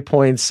 38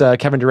 points.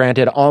 Kevin Durant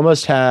had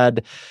almost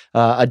had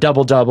a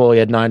double-double. He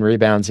had 9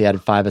 rebounds. He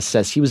had 5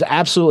 assists. He was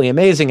absolutely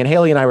amazing. And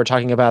Haley and I were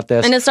talking about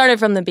this. And it started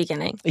from the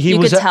beginning. You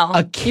could tell.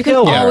 A killer. You could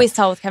always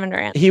tell with Kevin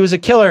Durant. He was a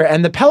killer.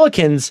 And the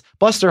Pelicans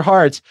blessed their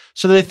hearts.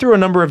 So they threw a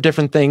number of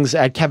different things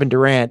at Kevin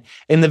Durant.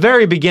 In the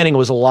very beginning, it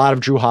was a lot of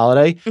Drew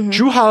Holiday. Mm-hmm.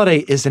 Drew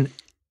Holiday is an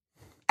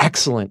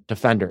excellent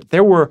defender.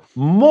 There were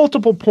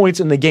multiple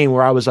points in the game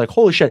where I was like,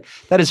 holy shit,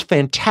 that is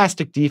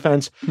fantastic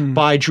defense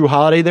by Drew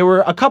Holiday. There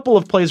were a couple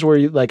of plays where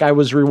I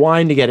was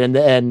rewinding it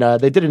and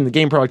they did it in the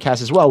game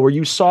broadcast as well, where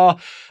you saw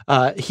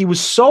he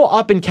was so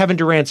up in Kevin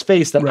Durant's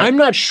face that I'm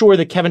not sure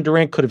that Kevin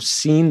Durant could have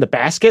seen the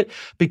basket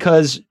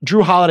because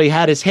Drew Holiday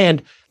had his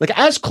hand like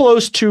as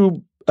close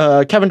to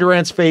Kevin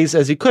Durant's face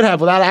as he could have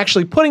without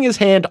actually putting his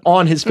hand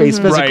on his face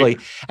physically.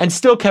 And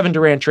still Kevin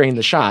Durant drained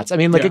the shots. I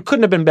mean, it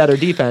couldn't have been better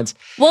defense.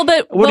 Well,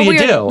 but what do you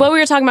do? What we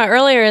were talking about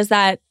earlier is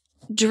that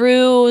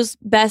Drew's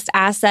best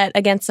asset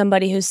against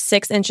somebody who's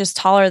 6 inches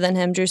taller than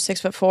him, Drew's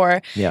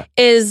 6'4",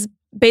 is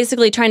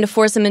basically trying to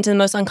force him into the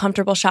most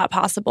uncomfortable shot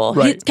possible.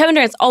 Right. Kevin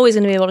Durant's always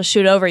going to be able to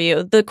shoot over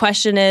you. The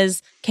question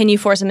is, can you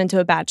force him into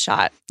a bad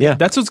shot? Yeah.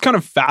 That's what's kind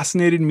of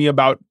fascinated me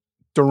about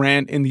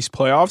Durant in these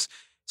playoffs.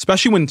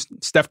 Especially when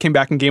Steph came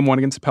back in game 1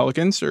 against the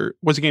Pelicans, or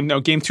was it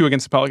game 2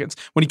 against the Pelicans?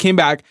 When he came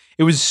back,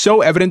 it was so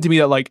evident to me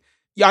that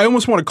I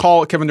almost want to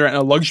call Kevin Durant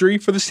a luxury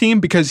for this team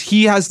because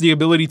he has the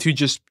ability to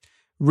just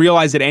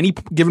realize at any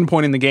given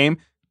point in the game,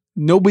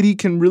 nobody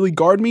can really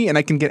guard me and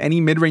I can get any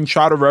mid-range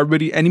shot over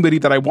anybody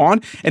that I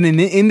want. And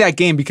in that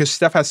game, because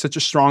Steph has such a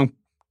strong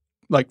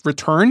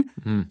return,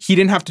 he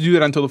didn't have to do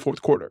that until the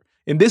fourth quarter.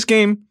 In this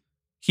game,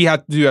 he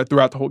had to do that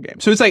throughout the whole game.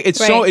 So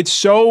it's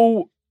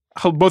so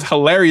both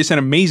hilarious and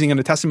amazing and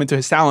a testament to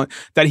his talent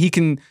that he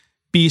can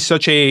be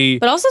such a...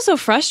 But also so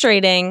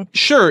frustrating.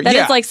 Sure, that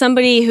it's like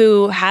somebody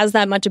who has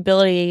that much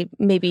ability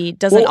maybe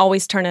doesn't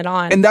always turn it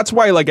on. And that's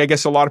why I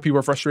guess a lot of people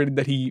are frustrated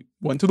that he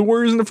went to the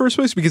Warriors in the first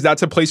place because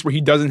that's a place where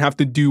he doesn't have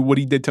to do what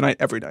he did tonight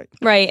every night.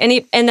 Right.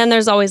 And then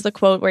there's always the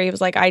quote where he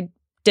was like, I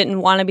didn't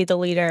want to be the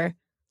leader.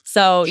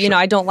 So,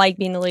 I don't like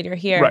being the leader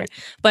here. Right.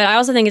 But I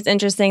also think it's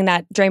interesting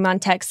that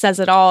Draymond text says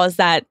it all is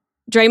that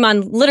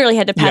Draymond literally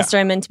had to pester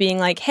him into being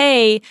like,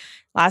 hey,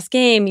 last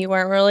game, you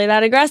weren't really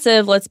that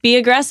aggressive. Let's be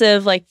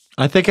aggressive.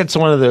 I think it's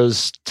one of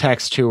those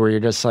texts too where you're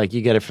just like,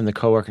 you get it from the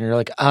coworker and you're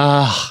like,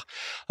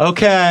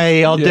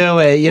 okay, I'll do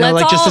it.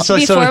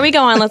 Before we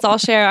go on, let's all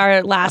share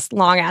our last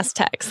long ass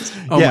text.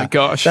 Oh my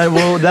gosh.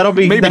 That'll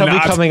be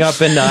coming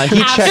up in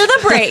after the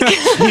break.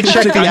 He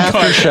checked the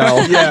after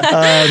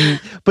show.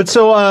 But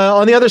so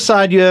on the other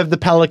side, you have the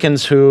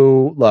Pelicans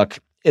who, look,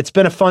 it's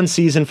been a fun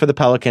season for the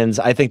Pelicans.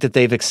 I think that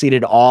they've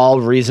exceeded all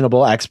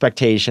reasonable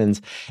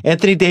expectations.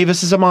 Anthony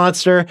Davis is a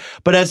monster,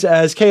 but as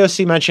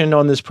KOC mentioned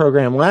on this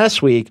program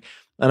last week,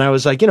 and I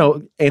was like,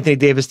 Anthony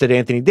Davis did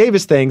Anthony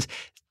Davis things.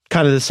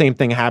 Kind of the same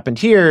thing happened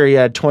here. He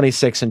had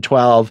 26 and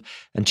 12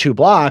 and 2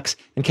 blocks,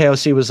 and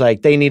KOC was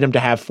like, they need him to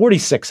have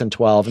 46 and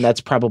 12, and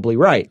that's probably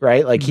right?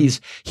 Like he's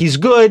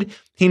good.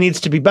 He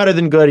needs to be better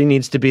than good. He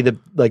needs to be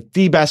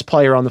the best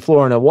player on the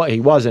floor, and what he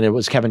wasn't. It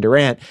was Kevin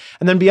Durant.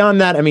 And then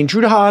beyond that, I mean,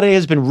 Drew Holiday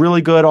has been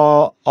really good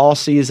all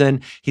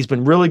season. He's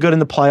been really good in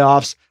the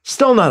playoffs.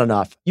 Still not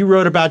enough. You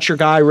wrote about your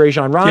guy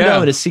Rajon Rondo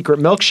and his secret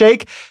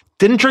milkshake.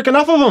 Didn't drink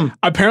enough of them.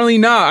 Apparently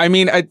not. I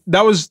mean,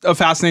 that was a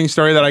fascinating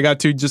story that I got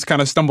to just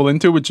kind of stumble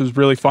into, which was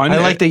really fun. I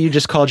like that you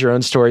just called your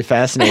own story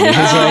fascinating. He's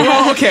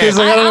okay. He's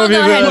like, I don't know if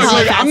you've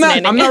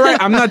I'm not right.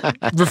 I'm not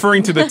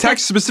referring to the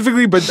text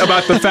specifically, but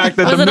about the fact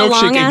that the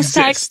milkshake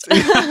exists.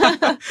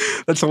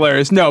 That's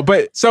hilarious. No,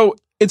 but so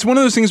it's one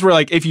of those things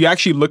where if you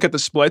actually look at the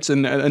splits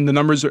and the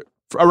numbers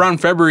around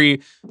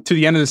February to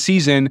the end of the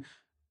season,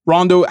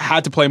 Rondo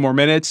had to play more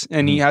minutes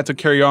and he had to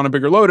carry on a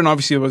bigger load. And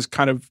obviously it was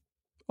kind of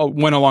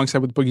went alongside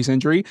with Boogie's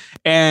injury.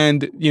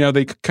 And,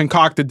 they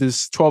concocted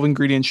this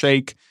 12-ingredient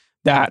shake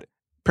that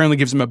apparently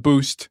gives him a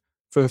boost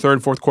for the third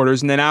and fourth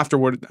quarters, and then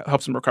afterward it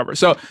helps him recover.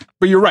 So,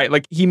 but you're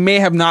right. He may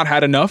have not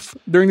had enough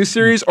during the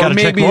series, or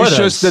maybe it's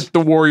just that the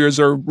Warriors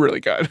are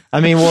really good. I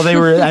mean, well, they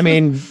were,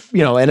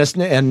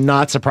 and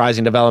not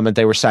surprising development,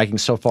 they were sacking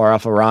so far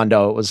off of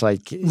Rondo. It was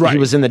like he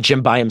was in the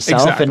gym by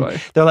himself. Exactly.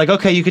 And they're like,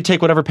 okay, you could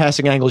take whatever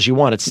passing angles you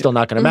want. It's still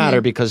not going to matter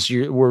because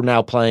we're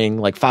now playing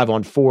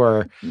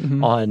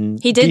 5-on-4 on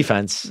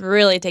defense. He did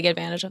really take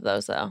advantage of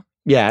those, though.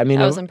 Yeah, I mean,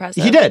 that was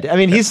impressive. He did. I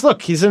mean, he's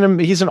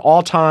an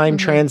all-time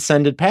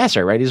transcendent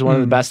passer, right? He's one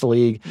of the best in the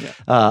league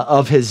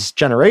of his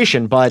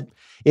generation. But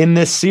in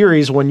this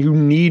series, when you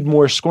need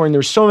more scoring,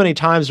 there's so many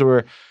times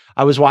where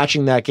I was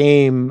watching that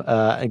game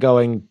and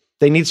going,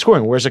 they need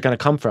scoring. Where's it going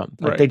to come from?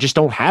 They just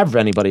don't have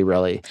anybody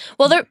really.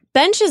 Well, their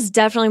bench is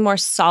definitely more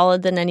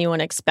solid than anyone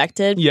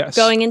expected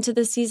going into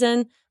the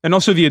season. And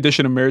also the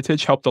addition of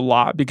Mirotić helped a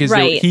lot because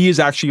he is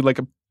actually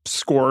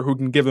scorer who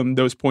can give them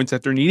those points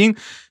that they're needing,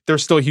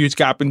 there's still a huge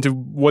gap into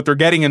what they're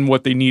getting and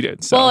what they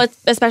needed. So. Well,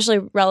 it's especially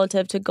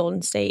relative to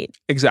Golden State.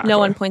 Exactly. No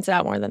one points it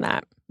out more than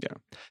that.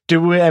 Yeah.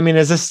 Do we? I mean,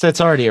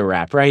 it's already a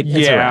wrap, right?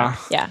 It's a wrap.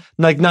 Yeah.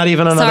 Like not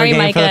even another Sorry, game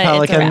Micah, for the it's a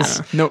Pelicans.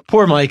 wrap. No,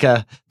 poor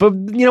Micah. But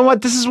you know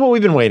what? This is what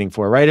we've been waiting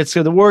for, right? It's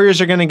the Warriors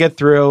are going to get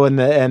through, and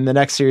the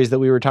next series that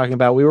we were talking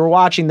about, we were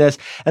watching this,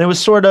 and it was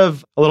sort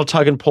of a little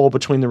tug and pull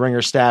between the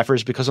Ringer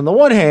staffers because on the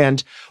one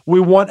hand, we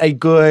want a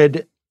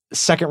good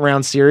second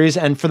round series,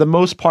 and for the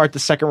most part, the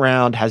second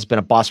round has been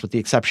a bust, with the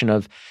exception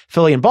of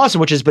Philly and Boston,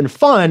 which has been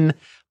fun,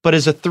 but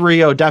is a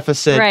 3-0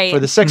 deficit for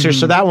the Sixers.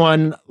 So that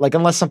one, like,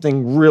 unless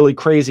something really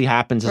crazy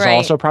happens, is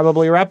also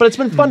probably a wrap. But it's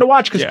been fun to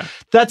watch because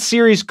that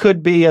series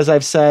could be, as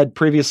I've said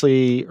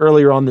previously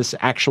earlier on this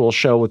actual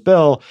show with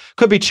Bill,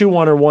 could be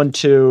 2-1 or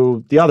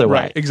 1-2 the other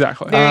way.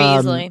 Exactly. Very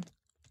easily.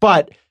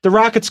 But the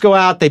Rockets go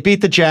out, they beat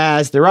the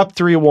Jazz, they're up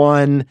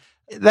 3-1.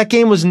 That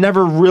game was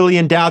never really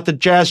in doubt. The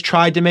Jazz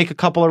tried to make a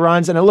couple of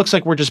runs, and it looks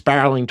like we're just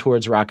barreling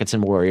towards Rockets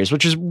and Warriors,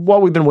 which is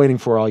what we've been waiting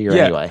for all year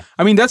anyway.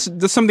 I mean, that's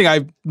something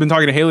I've been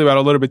talking to Haley about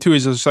a little bit too,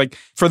 is just like,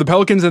 for the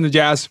Pelicans and the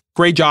Jazz,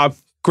 great job,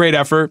 great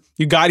effort.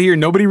 You got here.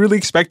 Nobody really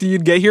expected you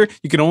to get here.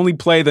 You can only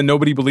play the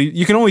nobody believes.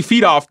 You can only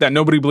feed off that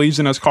nobody believes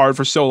in us card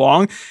for so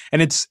long.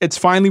 And it's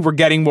finally, we're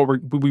getting what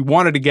we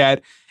wanted to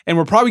get. And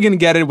we're probably going to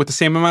get it with the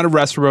same amount of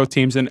rest for both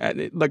teams, and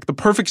like the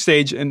perfect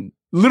stage. And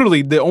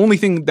literally the only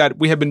thing that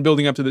we have been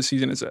building up to this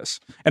season is this.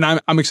 And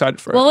I'm excited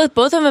for it. Well, with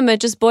both of them, it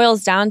just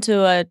boils down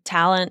to a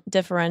talent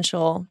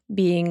differential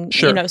being,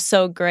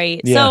 so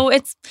great. Yeah. So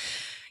it's,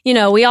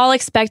 we all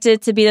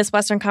expected to be this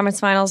Western Conference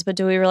Finals, but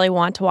do we really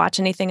want to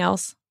watch anything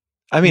else?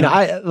 I mean,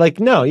 I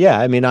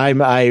mean,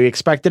 I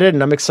expected it,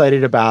 and I'm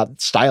excited about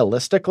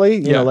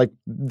stylistically, you know, like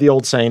the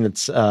old saying,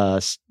 it's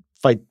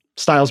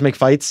styles make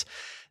fights.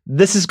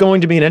 This is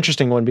going to be an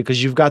interesting one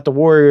because you've got the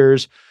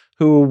Warriors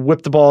who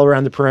whip the ball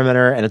around the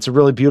perimeter, and it's a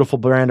really beautiful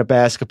brand of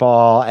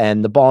basketball,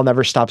 and the ball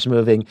never stops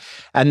moving.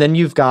 And then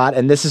you've got,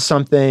 and this is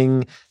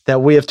something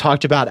that we have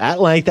talked about at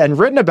length and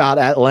written about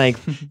at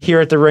length here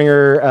at the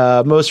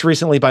Ringer, most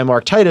recently by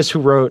Mark Titus,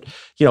 who wrote,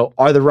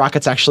 are the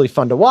Rockets actually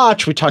fun to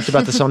watch? We talked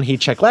about this on Heat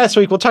Check last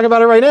week. We'll talk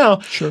about it right now.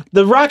 Sure.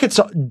 The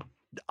Rockets,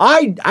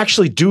 I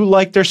actually do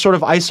like their sort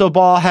of iso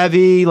ball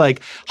heavy, like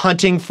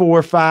hunting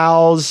for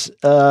fouls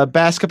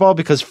basketball,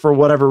 because for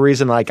whatever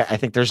reason, like I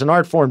think there's an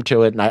art form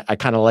to it, and I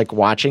kind of like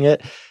watching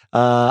it.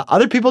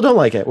 Other people don't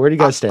like it. Where do you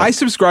guys stand? I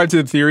subscribe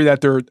to the theory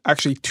that there are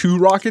actually two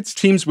Rockets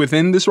teams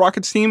within this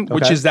Rockets team,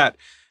 which is that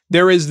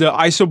there is the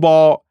iso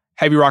ball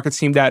heavy Rockets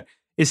team that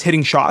is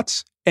hitting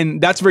shots,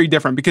 and that's very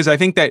different because I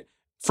think that,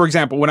 for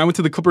example, when I went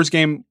to the Clippers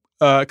game,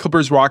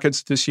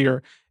 Clippers-Rockets this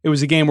year, it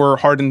was a game where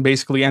Harden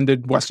basically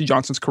ended Wesley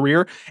Johnson's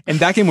career. And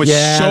that game was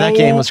that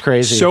game was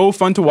crazy. So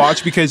fun to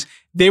watch because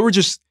they were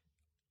just,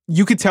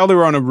 you could tell they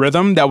were on a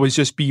rhythm that was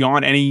just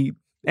beyond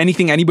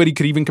anything anybody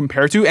could even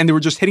compare to. And they were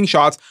just hitting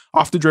shots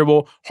off the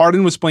dribble.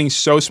 Harden was playing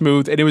so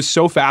smooth and it was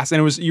so fast.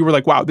 And you were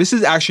like, wow, this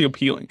is actually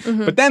appealing.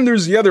 Mm-hmm. But then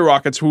there's the other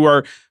Rockets who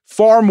are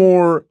far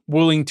more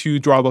willing to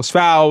draw those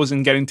fouls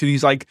and get into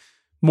these like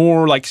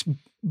more like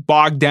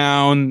bogged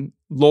down,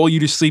 lull you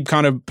to sleep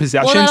kind of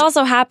possessions. Well, that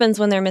also happens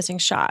when they're missing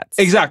shots.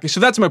 Exactly.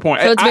 So that's my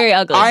point. So it's very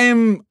ugly.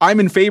 I'm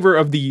in favor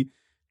of the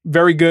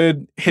very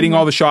good hitting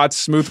all the shots,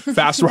 smooth,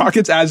 fast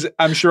Rockets, as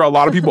I'm sure a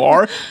lot of people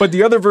are. But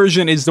the other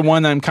version is the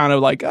one that I'm kind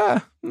of like,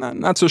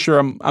 not so sure.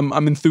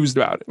 I'm enthused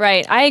about it.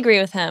 Right. I agree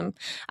with him.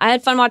 I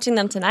had fun watching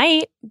them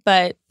tonight,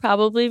 but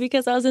probably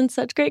because I was in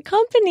such great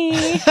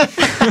company.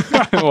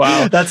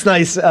 Wow. That's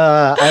nice.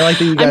 I like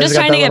that you guys I'm just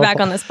trying to get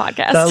back on this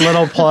podcast. That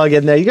little plug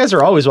in there. You guys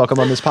are always welcome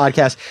on this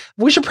podcast.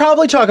 We should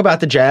probably talk about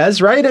the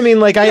Jazz, right? I mean,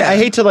 like, I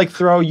hate to like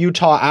throw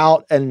Utah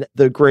out and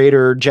the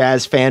greater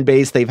Jazz fan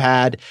base. They've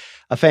had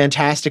a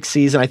fantastic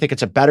season. I think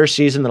it's a better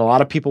season than a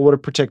lot of people would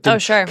have predicted. Oh,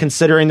 sure.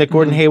 Considering that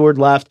Gordon Hayward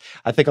left,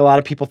 I think a lot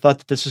of people thought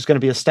that this was going to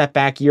be a step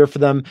back year for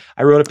them.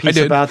 I wrote a piece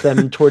about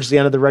them towards the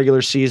end of the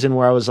regular season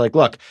where I was like,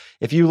 look,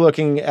 if you're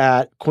looking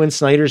at Quinn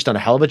Snyder's done a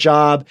hell of a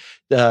job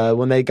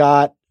when they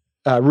got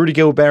Rudy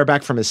Gobert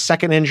back from his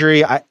second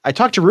injury. I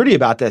talked to Rudy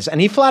about this,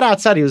 and he flat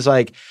out said, he was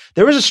like,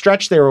 there was a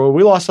stretch there where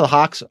we lost to the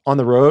Hawks on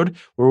the road,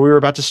 where we were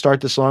about to start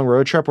this long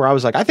road trip, where I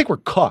was like, I think we're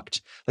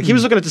cooked. Like he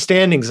was looking at the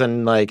standings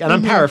and like, and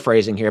I'm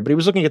paraphrasing here, but he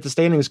was looking at the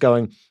standings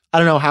going, I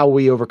don't know how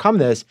we overcome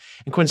this.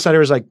 And Quinn Snyder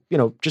was like,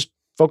 just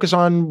focus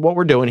on what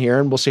we're doing here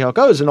and we'll see how it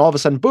goes. And all of a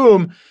sudden,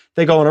 boom,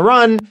 they go on a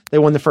run. They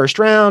won the first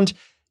round.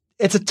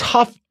 It's a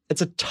tough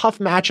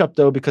matchup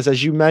though, because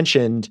as you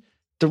mentioned,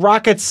 the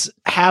Rockets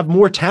have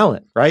more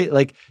talent, right?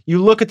 Like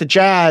you look at the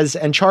Jazz,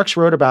 and Charks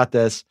wrote about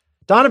this.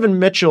 Donovan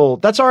Mitchell,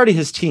 that's already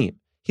his team.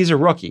 He's a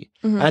rookie,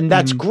 and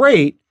that's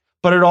great,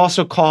 but it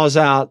also calls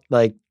out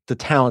like the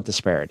talent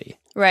disparity.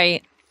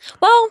 Right.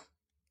 Well,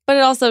 But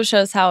it also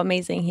shows how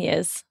amazing he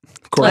is.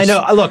 Of course. I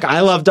know. Look,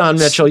 I love Don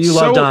Mitchell. You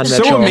love Don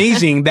Mitchell. So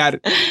amazing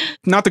that,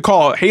 not to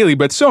call Haley,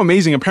 but so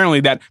amazing apparently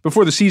that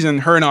before the season,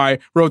 her and I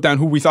wrote down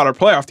who we thought our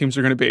playoff teams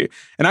were going to be.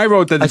 And I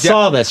wrote that I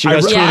saw this. You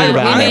guys tweeted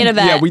about it. We made a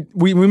bet. Yeah,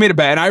 we made a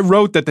bet. And I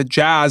wrote that the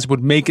Jazz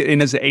would make it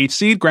in as an 8th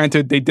seed.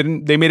 Granted, they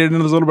didn't. They made it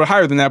in a little bit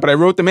higher than that, but I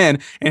wrote them in,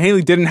 and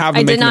Haley didn't have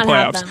them making the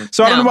playoffs.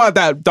 So I don't know about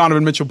that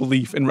Donovan Mitchell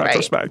belief in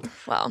retrospect.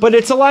 Well, but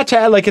it's a lot to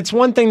add. Like, it's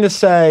one thing to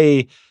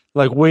say,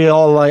 like,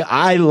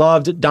 I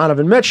loved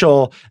Donovan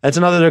Mitchell. It's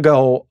another to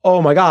go,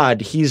 oh my God,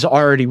 he's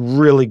already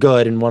really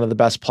good and one of the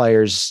best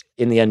players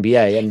in the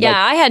NBA. And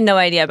I had no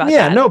idea about that.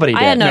 Yeah, nobody did.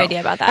 I had no idea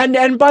about that.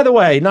 And by the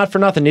way, not for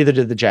nothing, neither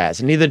did the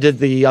Jazz. And neither did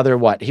the other,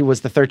 he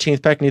was the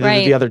 13th pick, neither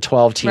did the other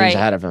 12 teams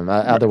ahead of him.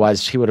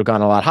 Otherwise, he would have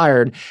gone a lot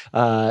higher.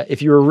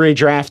 If you were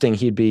redrafting,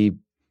 he'd be,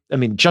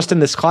 just in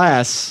this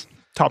class,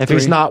 top 3. If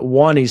he's not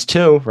 1, he's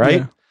 2,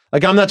 right? Yeah.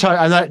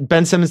 Like,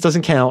 Ben Simmons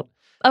doesn't count.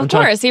 Of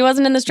course, he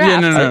wasn't in this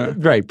draft. No.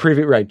 Right.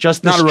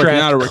 Just this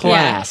draft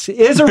class. He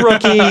is a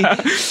rookie.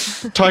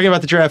 Talking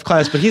about the draft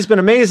class, but he's been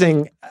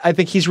amazing. I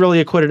think he's really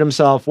acquitted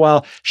himself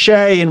well.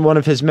 Shea, in one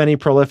of his many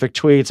prolific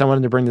tweets, I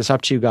wanted to bring this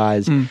up to you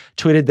guys,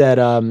 tweeted that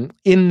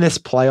in this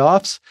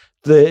playoffs,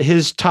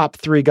 his top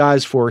 3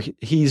 guys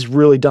he's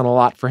really done a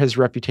lot for his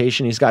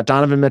reputation. He's got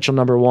Donovan Mitchell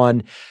number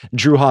 1,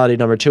 Drew Holiday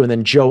number 2, and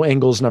then Joe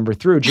Ingles number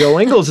 3. Joe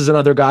Ingles is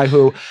another guy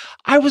who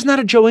I was not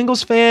a Joe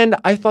Ingles fan.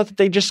 I thought that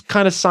they just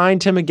kind of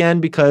signed him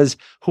again because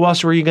who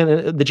else were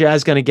the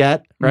Jazz going to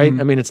get, right?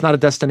 Mm-hmm. It's not a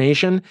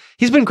destination.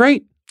 He's been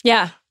great.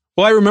 Yeah.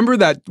 Well, I remember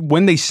that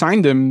when they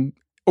signed him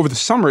over the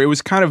summer, it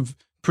was kind of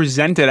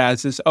presented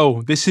as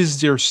this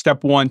is your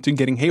step 1 to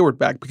getting Hayward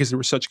back because they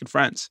were such good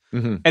friends.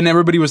 Mm-hmm. And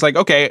everybody was like,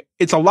 okay,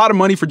 it's a lot of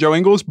money for Joe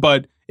Ingles,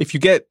 but if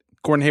you get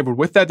Gordon Hayward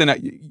with that, then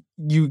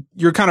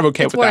you're kind of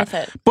okay with that.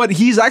 It. But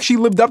he's actually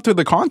lived up to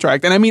the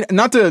contract. And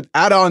not to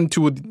add on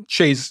to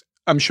Shea's,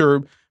 I'm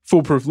sure,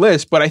 foolproof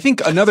list, but I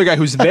think another guy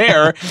who's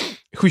there,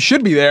 who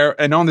should be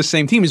there and on the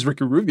same team is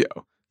Ricky Rubio.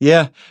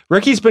 Yeah,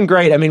 Ricky's been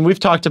great. We've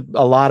talked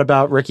a lot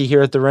about Ricky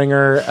here at the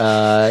Ringer,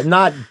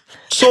 not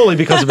solely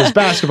because of his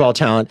basketball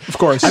talent. Of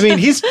course.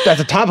 He's at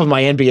the top of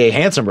my NBA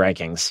handsome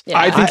rankings. Yeah.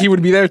 I think he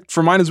would be there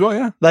for mine as well,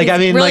 yeah.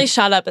 Really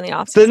shot up in the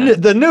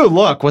offseason. The new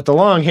look with the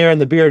long hair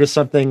and the beard is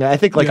something, I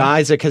think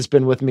Isaac has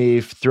been with me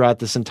throughout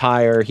this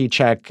entire heat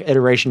check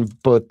iteration,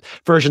 both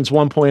versions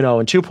 1.0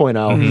 and 2.0.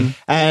 Mm-hmm.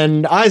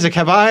 And Isaac,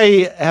 have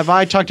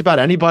I talked about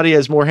anybody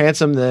as more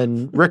handsome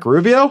than Rick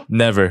Rubio?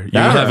 Never. You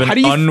have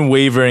an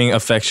unwavering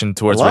affection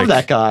towards Rick. I love Rick.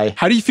 that guy.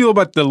 How do you feel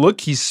about the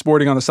look he's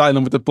sporting on the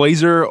sideline with the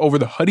blazer over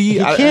the hoodie? He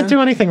can't do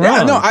anything wrong.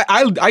 Yeah, no,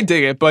 I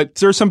dig it, but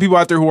there are some people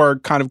out there who are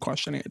kind of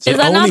questioning it. Is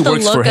that not the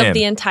look of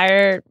the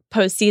entire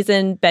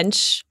postseason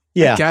bench?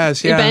 Yeah. I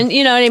guess, yeah.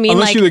 You know what I mean?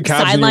 Unless you're the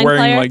Cavs and you're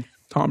wearing player?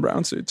 Tom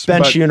Brown suits.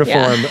 Bench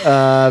uniform.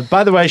 Yeah.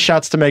 By the way,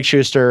 shouts to Meg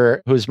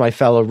Schuster, who's my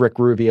fellow Rick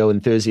Rubio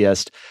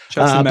enthusiast.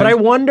 But I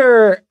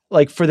wonder,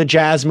 for the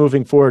Jazz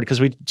moving forward, because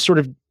we sort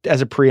of,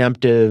 as a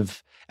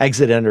preemptive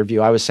exit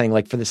interview, I was saying,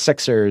 for the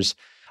Sixers,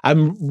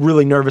 I'm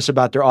really nervous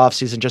about their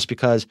offseason just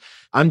because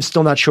I'm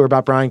still not sure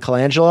about Brian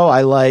Colangelo.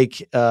 I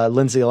like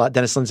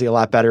Dennis Lindsey a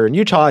lot better in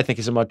Utah. I think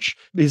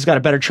he's got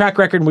a better track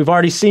record, and we've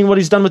already seen what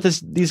he's done with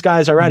these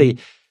guys already.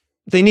 Mm-hmm.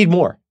 They need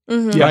more,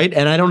 right?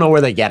 And I don't know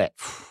where they get it.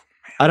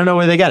 I don't know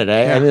where they get it.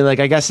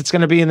 I guess it's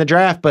going to be in the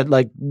draft, but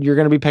you're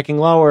going to be picking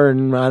lower,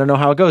 and I don't know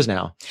how it goes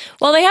now.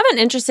 Well, they have an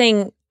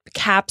interesting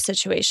cap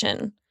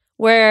situation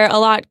where a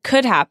lot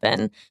could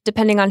happen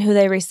depending on who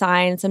they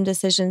resign, some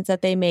decisions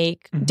that they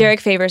make. Mm-hmm. Derek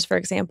Favors, for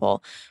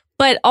example.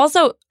 But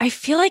also, I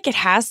feel like it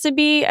has to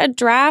be a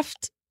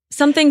draft,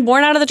 something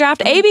born out of the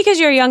draft. A,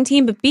 because you're a young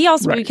team, but B,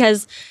 also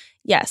because,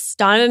 yes,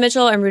 Donovan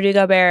Mitchell and Rudy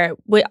Gobert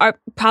are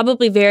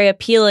probably very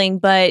appealing,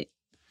 but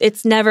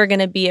it's never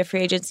going to be a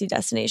free agency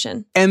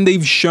destination. And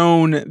they've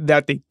shown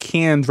that they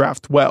can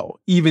draft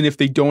well, even if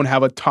they don't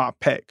have a top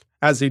pick,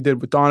 as they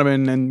did with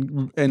Donovan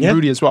and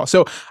Rudy as well.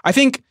 So I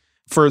think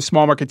for a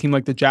small market team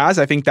like the Jazz,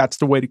 I think that's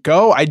the way to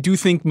go. I do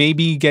think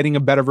maybe getting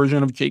a better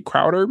version of Jay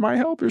Crowder might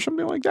help or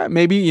something like that.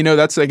 Maybe,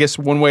 that's, I guess,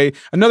 one way.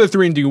 Another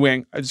 3-and-D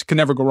wing. I just can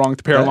never go wrong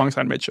to pair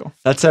alongside Mitchell.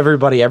 That's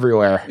everybody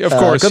everywhere. Of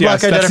course, good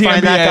luck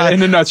identifying that guy.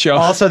 In a nutshell.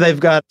 Also, they've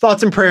got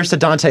thoughts and prayers to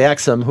Dante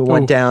Exum, who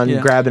went down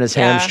grabbing his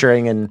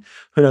hamstring, and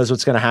who knows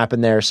what's going to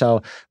happen there.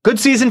 So, good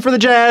season for the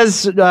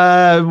Jazz.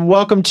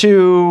 Welcome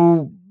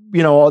to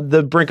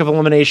the brink of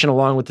elimination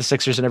along with the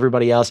Sixers and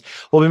everybody else.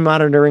 We'll be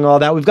monitoring all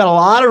that. We've got a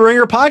lot of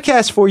Ringer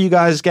podcasts for you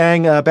guys,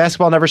 gang.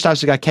 Basketball Never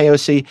Stops. We got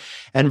KOC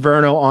and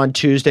Verno on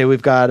Tuesday.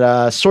 We've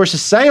got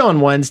Sources Say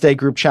on Wednesday,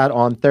 Group Chat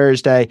on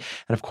Thursday,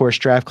 and of course,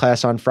 Draft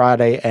Class on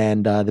Friday.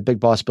 And the big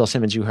boss, Bill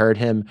Simmons, you heard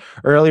him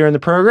earlier in the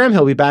program.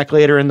 He'll be back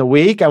later in the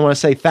week. I want to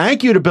say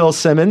thank you to Bill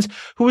Simmons,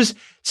 who was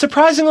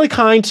surprisingly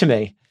kind to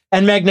me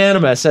and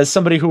magnanimous as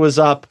somebody who was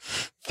up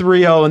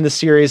 3-0 in the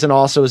series and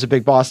also is a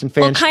big Boston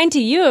fan. Well, kind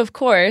to you, of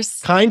course.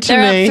 Kind to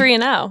They're me.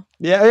 They're up 3-0.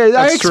 Yeah,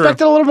 I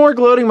expected a little more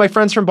gloating. My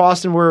friends from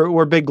Boston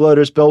were big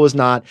gloaters. Bill was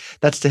not.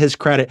 That's to his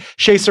credit.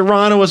 Shea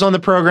Serrano was on the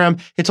program.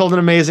 He told an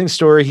amazing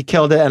story. He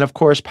killed it. And of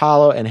course,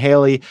 Paolo and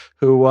Haley,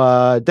 who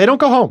they don't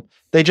go home.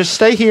 They just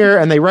stay here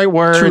and they write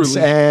words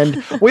Truly.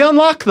 and we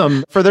unlock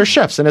them for their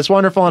shifts. And it's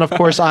wonderful. And of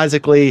course,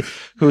 Isaac Lee,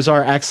 who's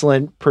our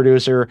excellent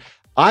producer.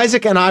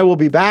 Isaac and I will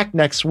be back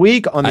next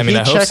week on the I Heat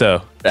hope Check.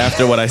 so.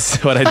 After what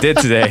I did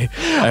today,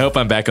 I hope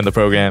I'm back on the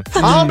program.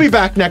 I'll be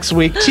back next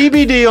week.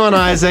 TBD on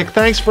Isaac.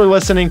 Thanks for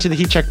listening to the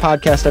Heat Check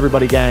podcast,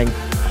 everybody, gang.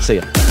 See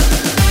ya.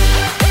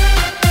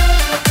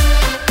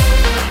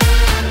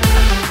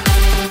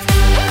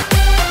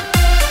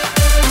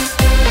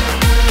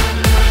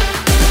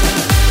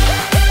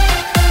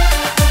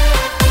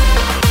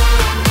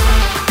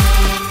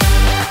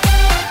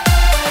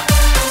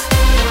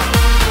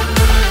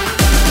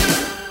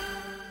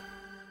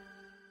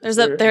 There's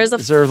a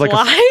Is there fly like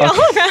a- all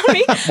around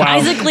me.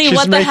 Isaac Lee,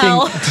 what the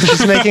hell?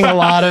 She's making a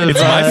lot of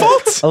my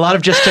fault? a lot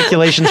of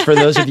gesticulations for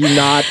those of you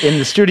not in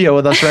the studio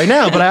with us right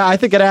now, but I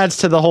think it adds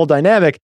to the whole dynamic.